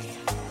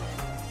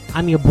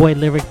 I'm your boy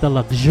Lyric the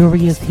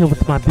Luxurious, here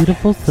with my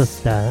beautiful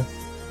sister,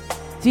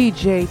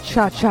 DJ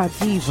Cha Cha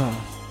Diva.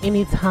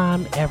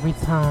 Anytime, every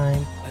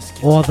time,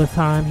 all the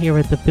time here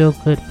at the Feel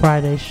Good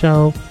Friday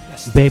show.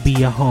 Baby,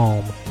 you're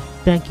home.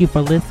 Thank you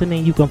for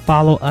listening. You can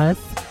follow us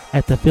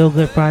at the Feel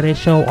Good Friday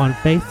show on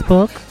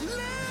Facebook.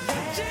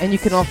 And you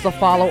can also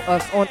follow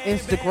us on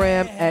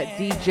Instagram at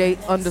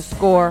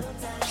DJ_Cha-Cha_Diva.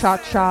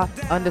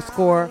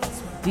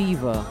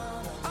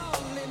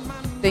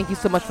 Thank you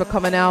so much for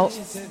coming out.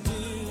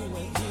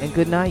 And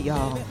good night,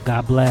 y'all.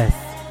 God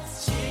bless.